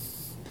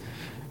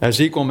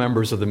as equal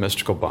members of the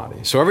mystical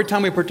body. So every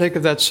time we partake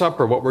of that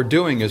supper, what we're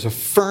doing is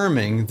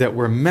affirming that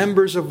we're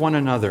members of one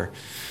another.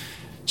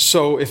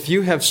 So if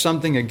you have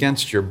something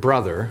against your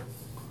brother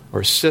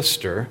or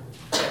sister,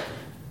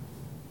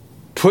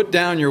 put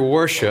down your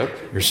worship,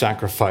 your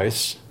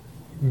sacrifice,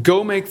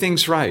 go make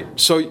things right.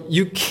 So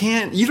you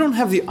don't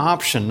have the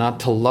option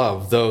not to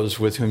love those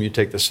with whom you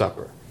take the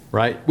supper,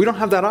 right? We don't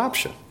have that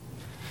option.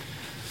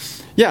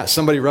 Yeah,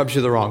 somebody rubs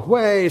you the wrong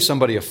way,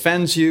 somebody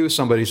offends you,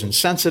 somebody's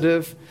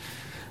insensitive.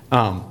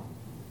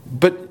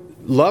 But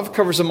love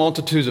covers a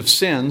multitude of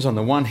sins on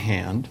the one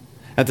hand.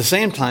 At the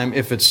same time,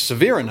 if it's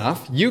severe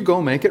enough, you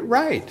go make it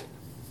right.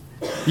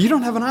 You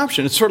don't have an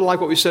option. It's sort of like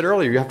what we said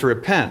earlier. You have to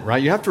repent,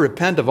 right? You have to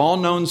repent of all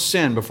known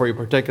sin before you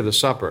partake of the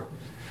supper.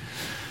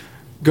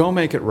 Go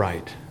make it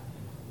right.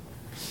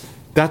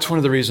 That's one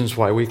of the reasons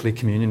why weekly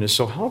communion is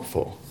so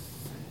helpful.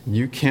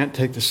 You can't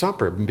take the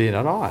supper and be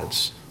at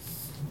odds.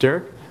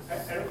 Derek? I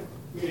don't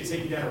mean to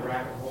take you down a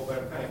rabbit hole, but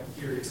I'm kind of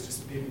curious,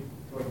 just maybe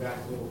going back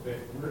a little bit.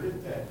 Where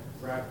did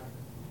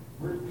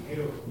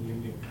Paedo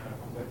communion kind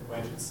of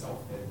wedge itself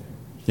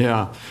in?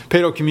 Yeah.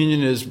 Paedo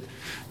communion is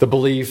the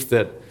belief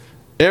that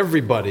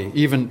everybody,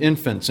 even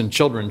infants and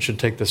children, should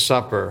take the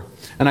supper.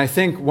 And I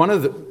think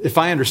if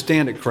I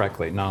understand it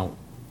correctly, now,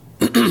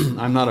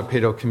 I'm not a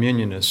Paedo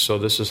communionist, so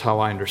this is how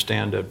I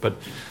understand it, but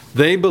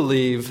they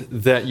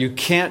believe that you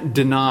can't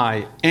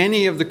deny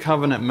any of the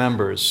covenant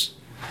members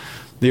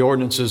the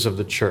ordinances of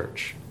the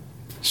church.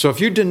 So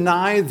if you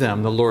deny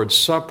them the Lord's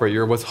Supper,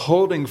 you're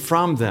withholding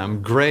from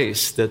them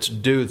grace that's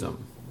due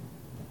them.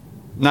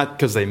 Not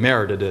because they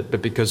merited it,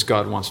 but because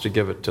God wants to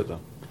give it to them.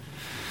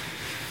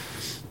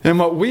 And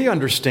what we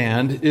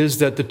understand is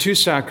that the two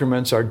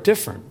sacraments are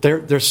different.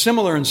 They're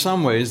similar in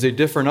some ways, they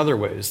differ in other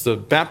ways. The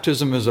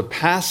baptism is a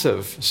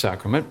passive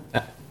sacrament.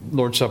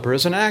 Lord's Supper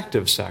is an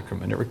active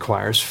sacrament. It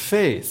requires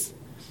faith.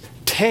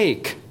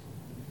 Take,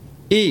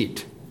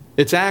 eat.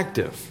 It's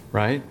active,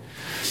 right?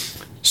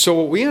 So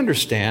what we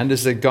understand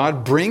is that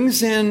God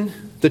brings in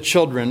the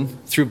children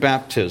through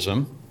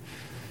baptism.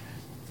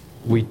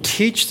 We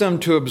teach them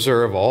to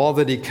observe all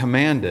that He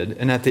commanded,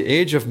 and at the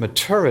age of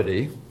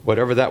maturity,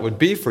 whatever that would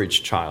be for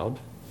each child,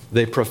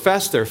 they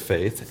profess their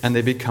faith and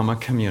they become a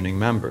communing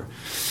member.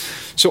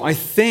 So I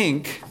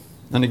think,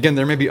 and again,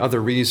 there may be other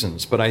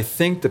reasons, but I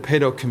think the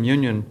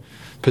paedo-communion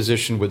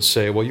position would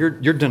say, well,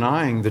 you're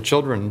denying the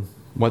children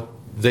what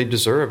they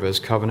deserve as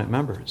covenant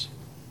members.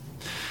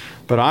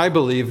 But I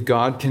believe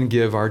God can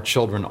give our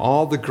children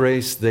all the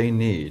grace they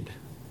need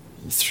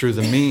through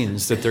the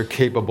means that they're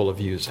capable of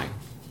using.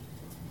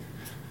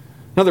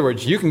 In other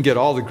words, you can get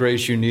all the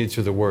grace you need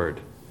through the Word.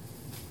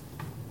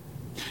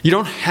 You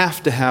don't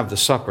have to have the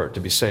supper to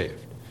be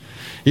saved.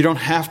 You don't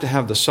have to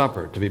have the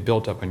supper to be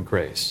built up in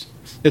grace.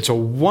 It's a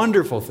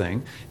wonderful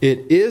thing. It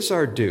is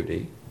our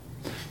duty.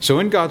 So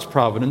in God's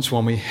providence,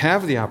 when we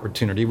have the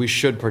opportunity, we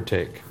should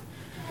partake.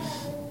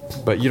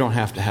 But you don't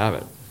have to have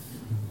it.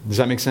 Does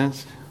that make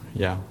sense?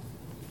 Yeah.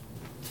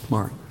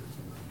 Mark.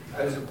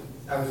 I was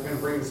going to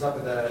bring this up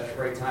at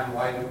the right time.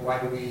 Why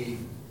do we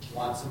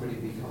want somebody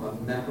to become a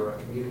member, a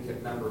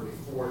communicant member,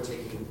 before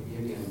taking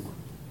communion?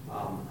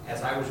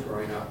 As I was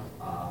growing up,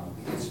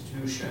 the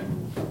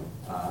institution,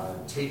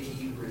 take,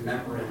 eat,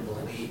 remember, and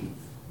believe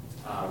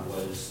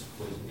was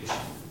issued.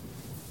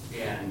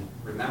 And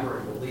remember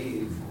and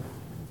believe,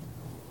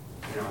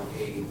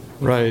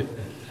 Right.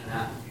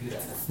 cannot do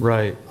that.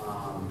 Right.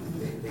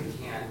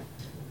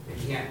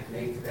 They can't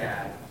make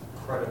that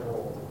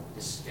credible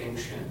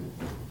distinction.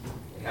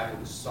 They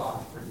haven't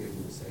sought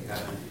forgiveness. They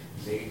haven't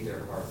made their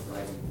heart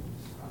right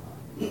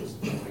in those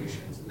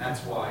situations. And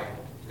that's why,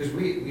 because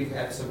we've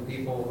had some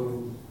people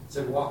who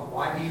said,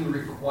 why do you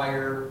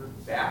require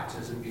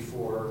baptism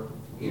before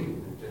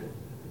communion?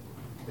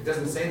 It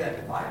doesn't say that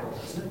in the Bible,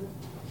 does it?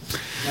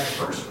 There's not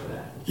a verse for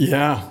that.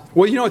 Yeah.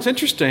 Well, it's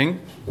interesting.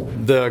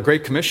 The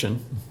Great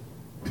Commission,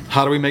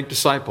 how do we make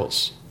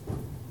disciples?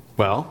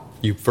 Well,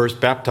 you first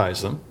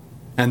baptize them,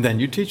 and then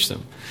you teach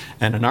them.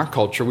 And in our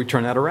culture, we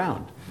turn that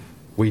around.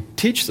 We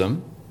teach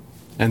them,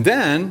 and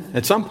then,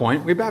 at some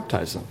point, we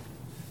baptize them.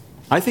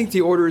 I think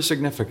the order is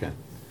significant.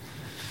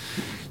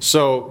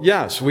 So,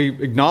 yes, we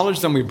acknowledge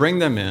them, we bring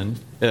them in.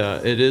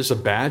 It is a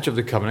badge of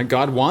the covenant.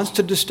 God wants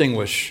to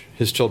distinguish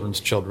His children's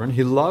children.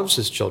 He loves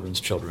His children's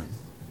children.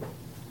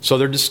 So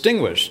they're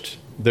distinguished.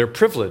 They're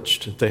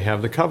privileged. They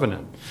have the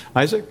covenant.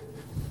 Isaac?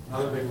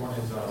 Another big one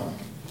is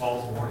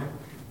Paul's warning.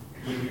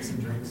 He eats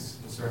and drinks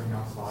to serve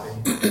God's body.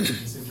 He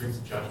eats and drinks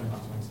judgment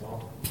unto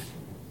himself.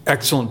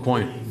 Excellent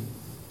point. Pretty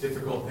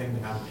difficult thing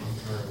to have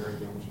for a very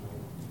young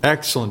child.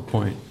 Excellent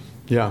point.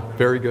 Yeah,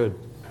 very good.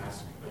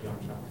 Ask a young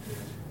child.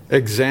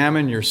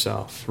 Examine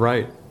yourself.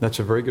 Right. That's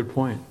a very good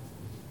point.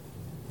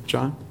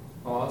 John?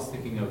 Oh, I was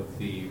thinking of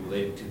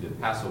related to the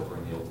Passover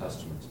in the Old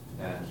Testament.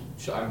 And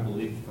I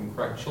believe, if I'm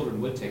correct,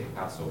 children would take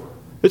Passover.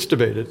 It's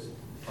debated.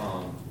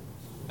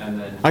 And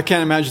then I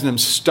can't imagine them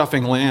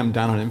stuffing lamb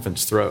down an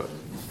infant's throat.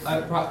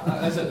 as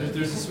I said,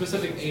 there's a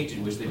specific age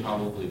in which they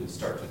probably would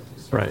start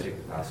to Right. take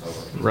the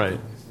Passover. Right.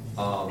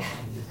 But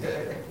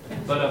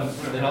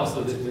then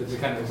also the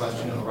kind of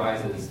question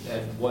arises: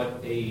 at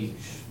what age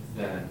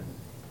then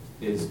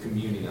is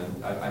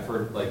communion? I've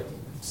heard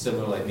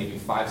similar, maybe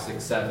 5,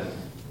 6, 7,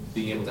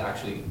 being able to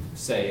actually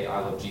say I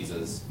love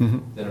Jesus. Mm-hmm.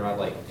 Then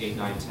around 8,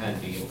 9, 10,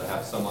 being able to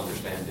have some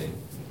understanding.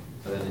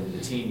 And then in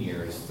the teen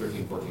years,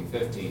 13, 14,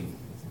 15,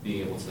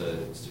 being able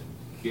to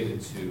get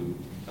into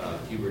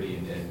puberty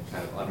and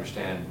kind of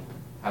understand,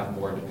 have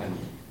more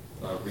independent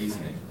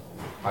reasoning,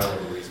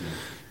 high-level reasoning.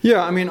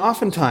 Yeah,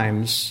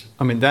 oftentimes,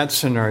 that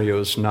scenario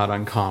is not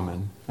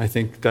uncommon. I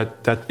think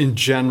that in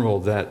general,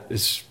 that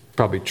is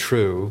probably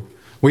true.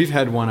 We've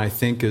had one, I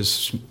think,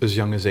 as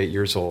young as 8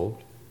 years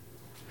old.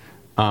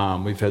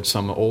 We've had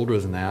some older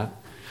than that.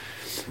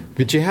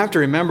 But you have to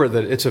remember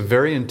that it's a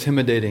very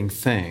intimidating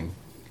thing.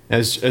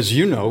 As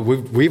you know,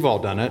 we've all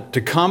done it,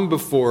 to come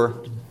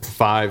before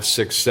 5,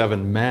 6,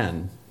 7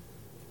 men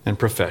and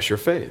profess your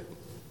faith,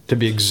 to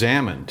be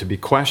examined, to be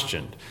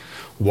questioned.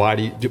 What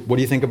do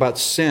you think about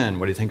sin?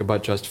 What do you think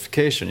about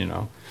justification?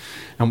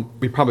 And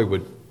we probably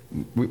would.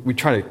 We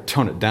try to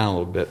tone it down a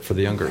little bit for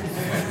the younger.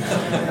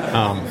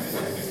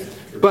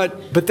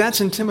 But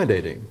that's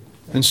intimidating.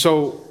 And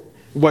so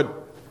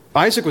what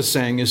Isaac was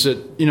saying is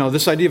that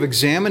this idea of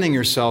examining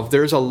yourself,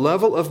 there's a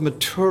level of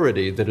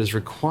maturity that is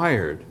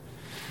required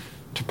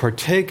to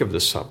partake of the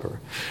supper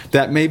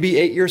that may be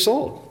 8 years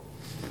old.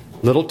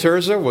 Little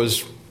Terza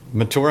was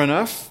mature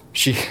enough.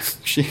 She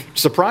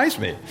surprised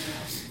me.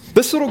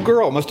 This little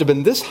girl must have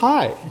been this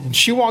high. And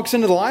she walks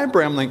into the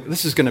library. I'm like,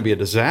 this is going to be a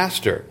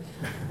disaster.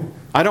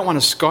 I don't want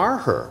to scar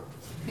her.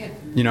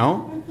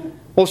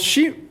 Well,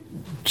 she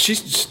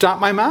stopped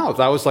my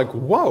mouth. I was like,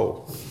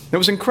 whoa. It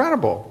was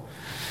incredible.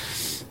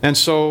 And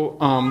so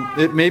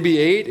it may be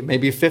 8, it may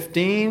be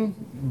 15,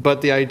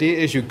 but the idea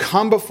is you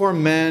come before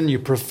men, you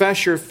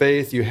profess your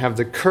faith, you have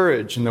the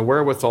courage and the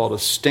wherewithal to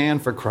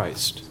stand for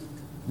Christ.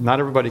 Not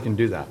everybody can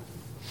do that.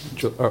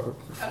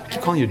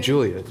 I'm calling you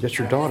Julia. That's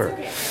your daughter.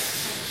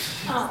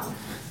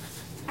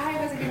 I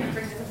wasn't going to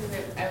bring this up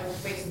because I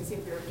was waiting to see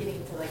if we were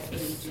getting to like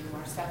age and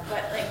more stuff.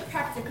 But like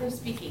practically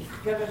speaking,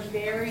 you have a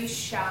very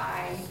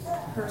shy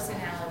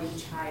personality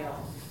child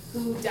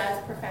who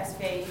does profess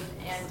faith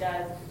and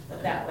does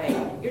that way.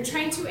 You're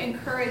trying to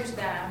encourage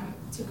them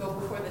to go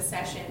before the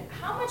session.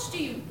 How much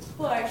do you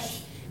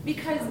push?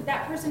 Because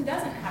that person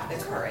doesn't have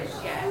the courage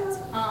yet.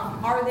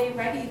 Are they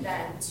ready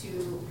then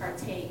to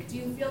partake? Do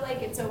you feel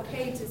like it's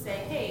okay to say,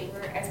 hey,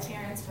 we're as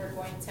parents, we're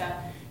going to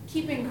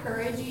keep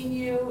encouraging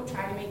you,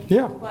 try to make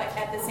you, but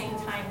at the same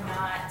time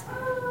not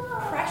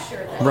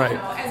pressure them? Right. You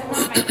know, as a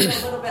mom, I feel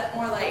a little bit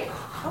more like,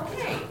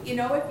 okay, you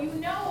know, if you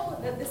know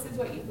that this is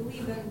what you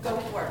believe, then go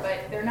for it.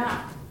 But they're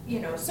not,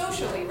 you know,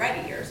 socially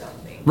ready or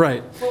something.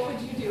 Right. What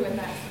would you do in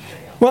that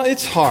scenario? Well,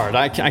 it's hard.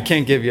 I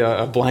can't give you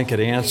a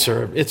blanket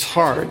answer. It's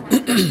hard.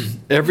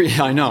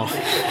 I know.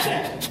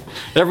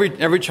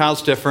 Every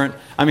child's different.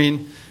 I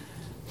mean,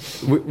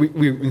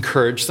 we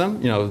encourage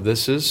them. You know,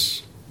 this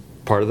is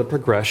part of the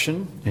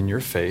progression in your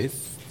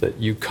faith, that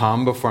you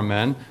come before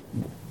men.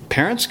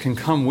 Parents can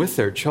come with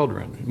their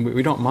children.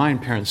 We don't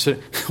mind parents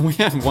sitting. We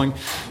had one,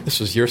 this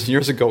was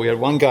years ago, we had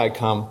one guy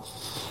come,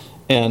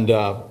 and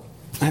I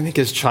think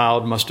his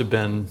child must have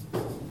been,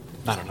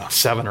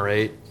 7 or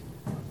 8.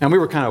 And we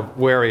were kind of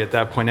wary at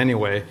that point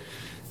anyway.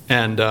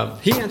 And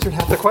he answered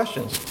half the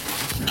questions.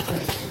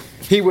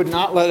 He would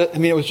not let it,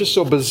 it was just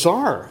so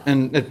bizarre.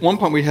 And at one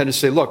point we had to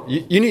say, look,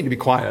 you need to be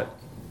quiet.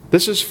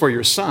 This is for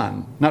your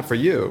son, not for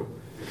you.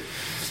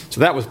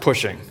 So that was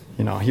pushing.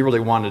 He really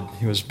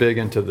he was big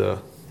into the,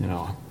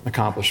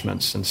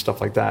 accomplishments and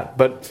stuff like that.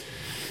 But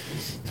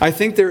I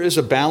think there is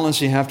a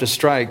balance you have to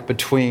strike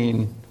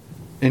between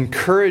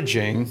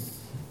encouraging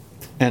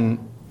and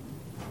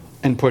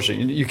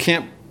pushing. You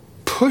can't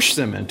push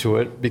them into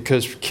it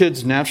because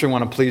kids naturally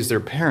want to please their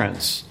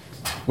parents.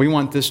 We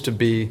want this to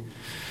be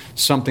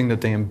something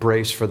that they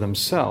embrace for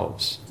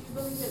themselves. Do you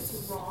believe it's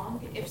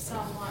wrong if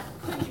someone,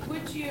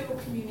 would you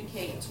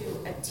communicate to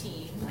a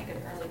teen, like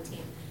an early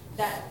teen,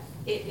 that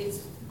it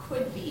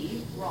could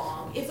be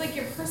wrong? If like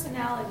your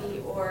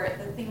personality or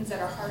the things that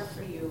are hard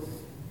for you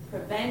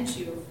prevent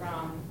you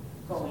from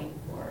going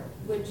for it,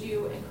 would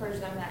you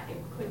encourage them that it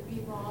could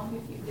be wrong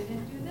if you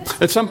didn't do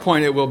this? At some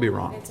point it will be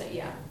wrong.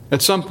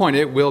 At some point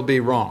it will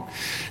be wrong.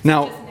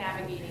 Now, just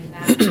navigating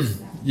that.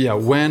 Yeah,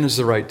 when is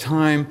the right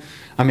time?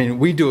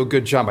 We do a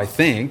good job, I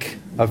think,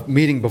 of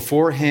meeting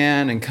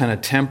beforehand and kind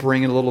of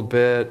tempering it a little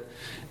bit.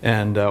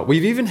 And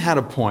we've even had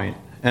a point,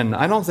 and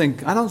I don't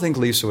think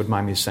Lisa would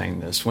mind me saying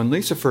this. When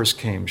Lisa first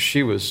came,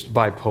 she was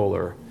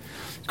bipolar.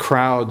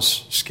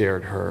 Crowds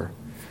scared her.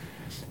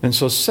 And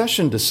so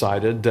session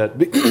decided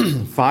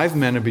that 5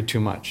 men would be too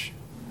much.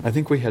 I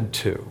think we had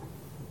 2.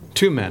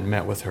 2 men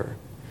met with her.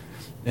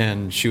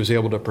 And she was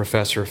able to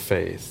profess her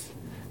faith.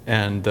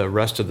 And the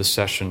rest of the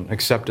session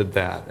accepted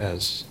that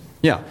as,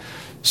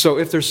 So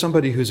if there's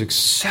somebody who's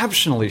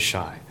exceptionally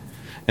shy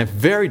and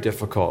very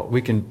difficult,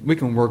 we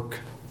can work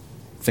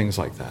things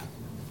like that.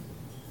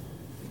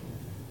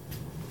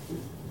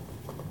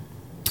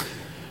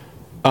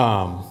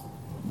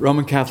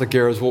 Roman Catholic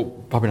errors, we'll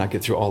probably not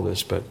get through all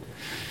this, but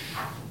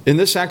in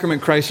this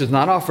sacrament, Christ is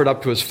not offered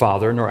up to his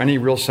Father, nor any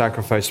real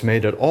sacrifice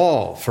made at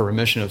all for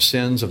remission of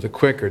sins of the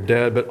quick or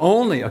dead, but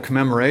only a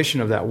commemoration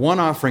of that one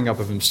offering up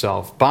of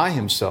himself, by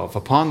himself,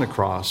 upon the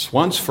cross,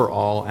 once for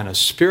all, and a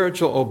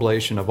spiritual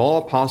oblation of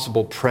all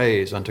possible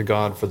praise unto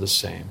God for the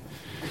same.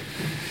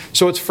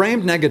 So it's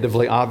framed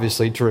negatively,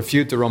 obviously, to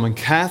refute the Roman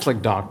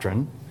Catholic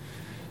doctrine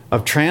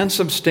of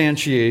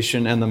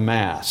transubstantiation and the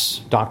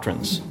Mass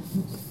doctrines.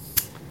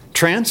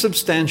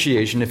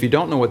 Transubstantiation, if you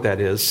don't know what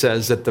that is,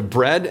 says that the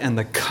bread and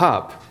the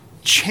cup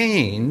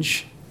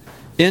change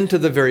into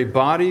the very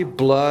body,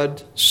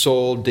 blood,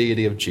 soul,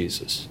 deity of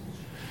Jesus.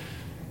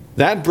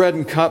 That bread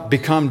and cup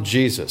become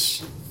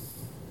Jesus.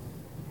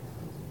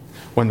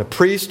 When the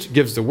priest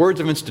gives the words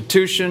of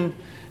institution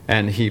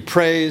and he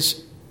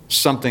prays,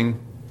 something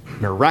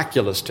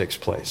miraculous takes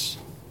place.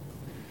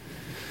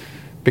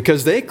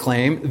 Because they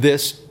claim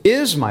this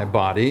is my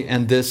body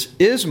and this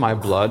is my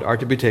blood are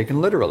to be taken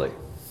literally.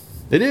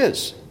 It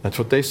is. That's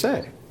what they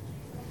say.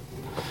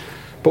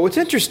 But what's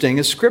interesting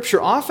is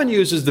Scripture often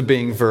uses the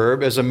being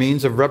verb as a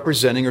means of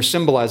representing or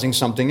symbolizing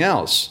something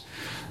else.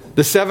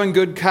 The 7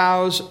 good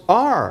cows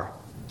are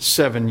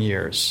 7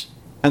 years,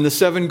 and the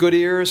 7 good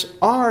ears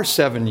are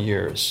 7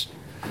 years.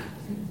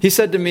 He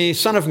said to me,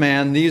 Son of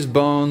man, these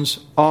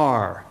bones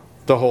are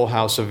the whole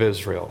house of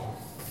Israel.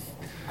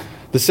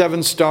 The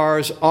 7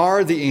 stars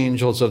are the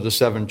angels of the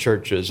 7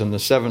 churches, and the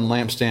 7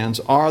 lampstands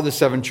are the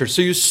 7 churches.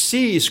 So you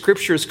see,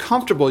 Scripture is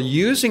comfortable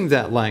using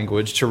that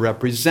language to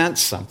represent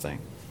something.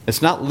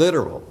 It's not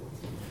literal.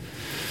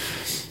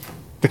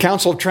 The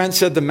Council of Trent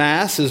said the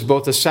Mass is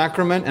both a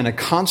sacrament and a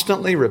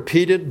constantly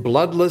repeated,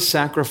 bloodless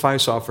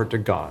sacrifice offered to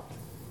God.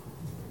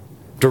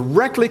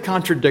 directly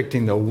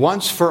contradicting the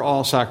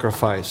once-for-all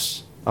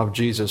sacrifice of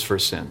Jesus for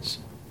sins.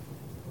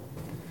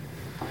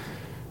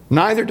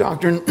 Neither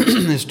doctrine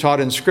is taught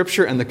in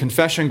Scripture, and the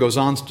confession goes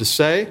on to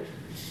say,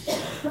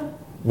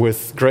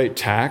 with great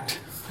tact,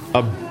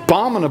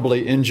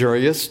 abominably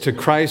injurious to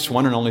Christ's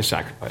one and only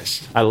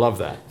sacrifice. I love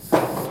that.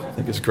 I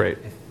think it's great.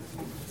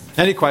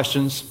 Any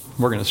questions?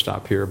 We're going to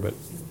stop here, but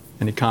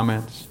any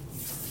comments?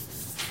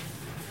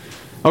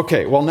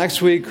 Okay, well,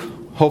 next week,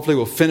 hopefully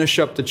we'll finish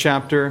up the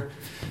chapter,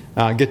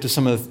 get to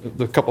some of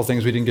the couple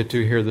things we didn't get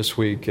to here this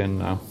week,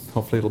 and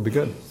hopefully it'll be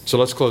good. So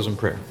let's close in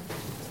prayer.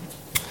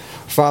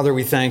 Father,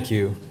 we thank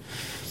you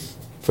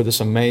for this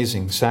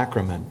amazing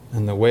sacrament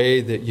and the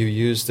way that you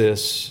use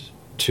this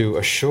to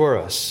assure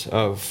us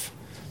of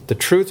the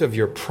truth of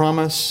your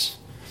promise,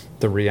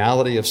 the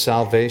reality of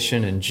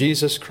salvation in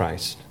Jesus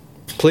Christ.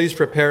 Please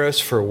prepare us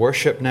for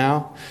worship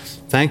now.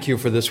 Thank you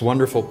for this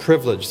wonderful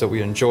privilege that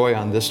we enjoy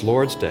on this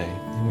Lord's Day.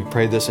 And we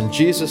pray this in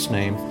Jesus'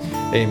 name.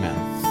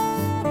 Amen.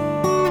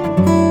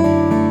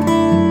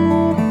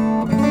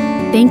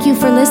 Thank you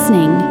for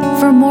listening.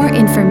 For more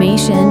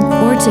information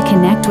or to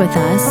connect with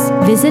us,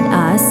 visit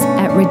us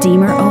at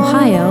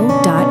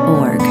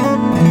redeemerohio.org.